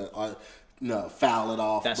of that, but foul it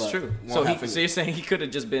off. That's true. So you're saying he could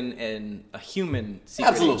have just been a human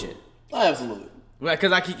secret agent? Absolutely. Right,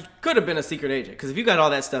 because he could have been a secret agent. Because if you got all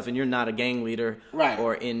that stuff and you're not a gang leader,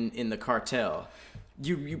 or in the cartel,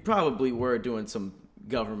 you probably were doing some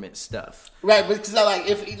government stuff, right? Because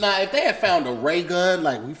if they had found a ray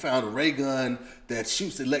gun, we found a ray gun that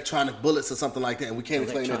shoots electronic bullets or something like that, and we can't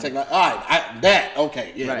explain that technology. All right,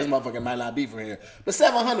 this motherfucker might not be from here. But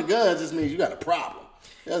 700 guns just means you got a problem.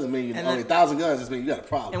 It doesn't mean only 1,000 guns just means you got a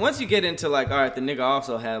problem. And once you get into all right, the nigga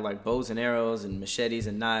also had bows and arrows and machetes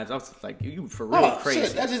and knives. I was you for real crazy.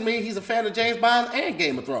 Shit, that just means he's a fan of James Bond and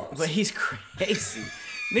Game of Thrones. But he's crazy.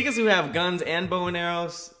 Niggas who have guns and bow and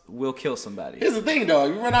arrows will kill somebody. Here's the thing, though.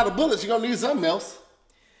 You run out of bullets, you're going to need something else.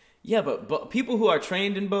 Yeah, but people who are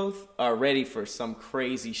trained in both are ready for some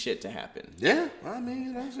crazy shit to happen. Yeah, I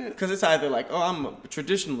mean, that's it. Because it's either I'm a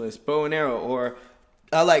traditionalist, bow and arrow, or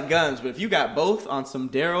I like guns. But if you got both on some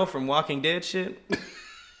Daryl from Walking Dead shit,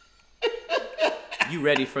 you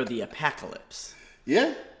ready for the apocalypse.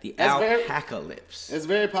 Yeah. The apocalypse. It's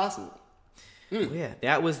very possible. Yeah,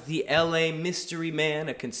 that was the L.A. Mystery Man,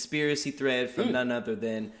 a conspiracy thread from none other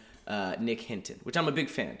than Nick Hinton, which I'm a big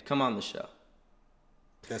fan. Come on the show.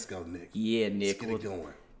 Let's go, Nick. Yeah, Nick. Let's get it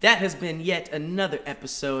going. That has been yet another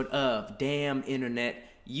episode of Damn Internet,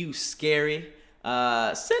 You Scary. Send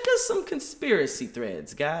us some conspiracy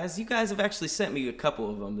threads, guys. You guys have actually sent me a couple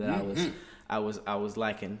of them that I was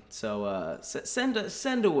liking. So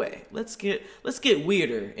send away. Let's get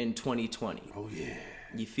weirder in 2020. Oh yeah.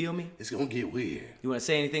 You feel me? It's gonna get weird. You want to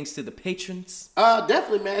say anything to the patrons?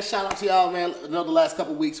 Definitely, man. Shout out to y'all, man. I know the last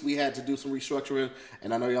couple weeks we had to do some restructuring,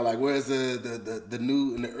 and I know y'all like, where's the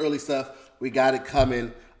new and the early stuff? We got it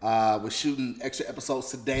coming. We're shooting extra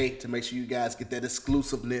episodes today to make sure you guys get that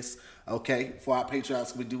exclusiveness. Okay, for our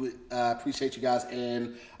Patreons, we do it. Appreciate you guys,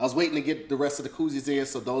 and I was waiting to get the rest of the koozies in,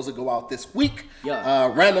 so those will go out this week.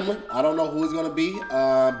 Yeah. Randomly. I don't know who it's gonna be,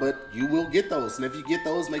 but you will get those. And if you get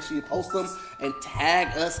those, make sure you post them and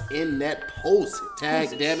tag us in that post.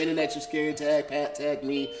 Tag Damn Internet You Scary, tag Pat, tag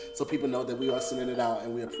me, so people know that we are sending it out,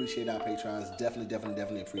 and we appreciate our Patrons.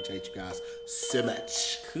 Definitely appreciate you guys so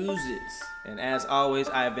much. Koozies. And as always,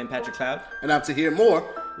 I have been Patrick Cloud. And I'm to hear more.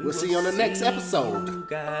 We'll see you on the next episode. See you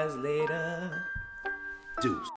guys later. Deuce.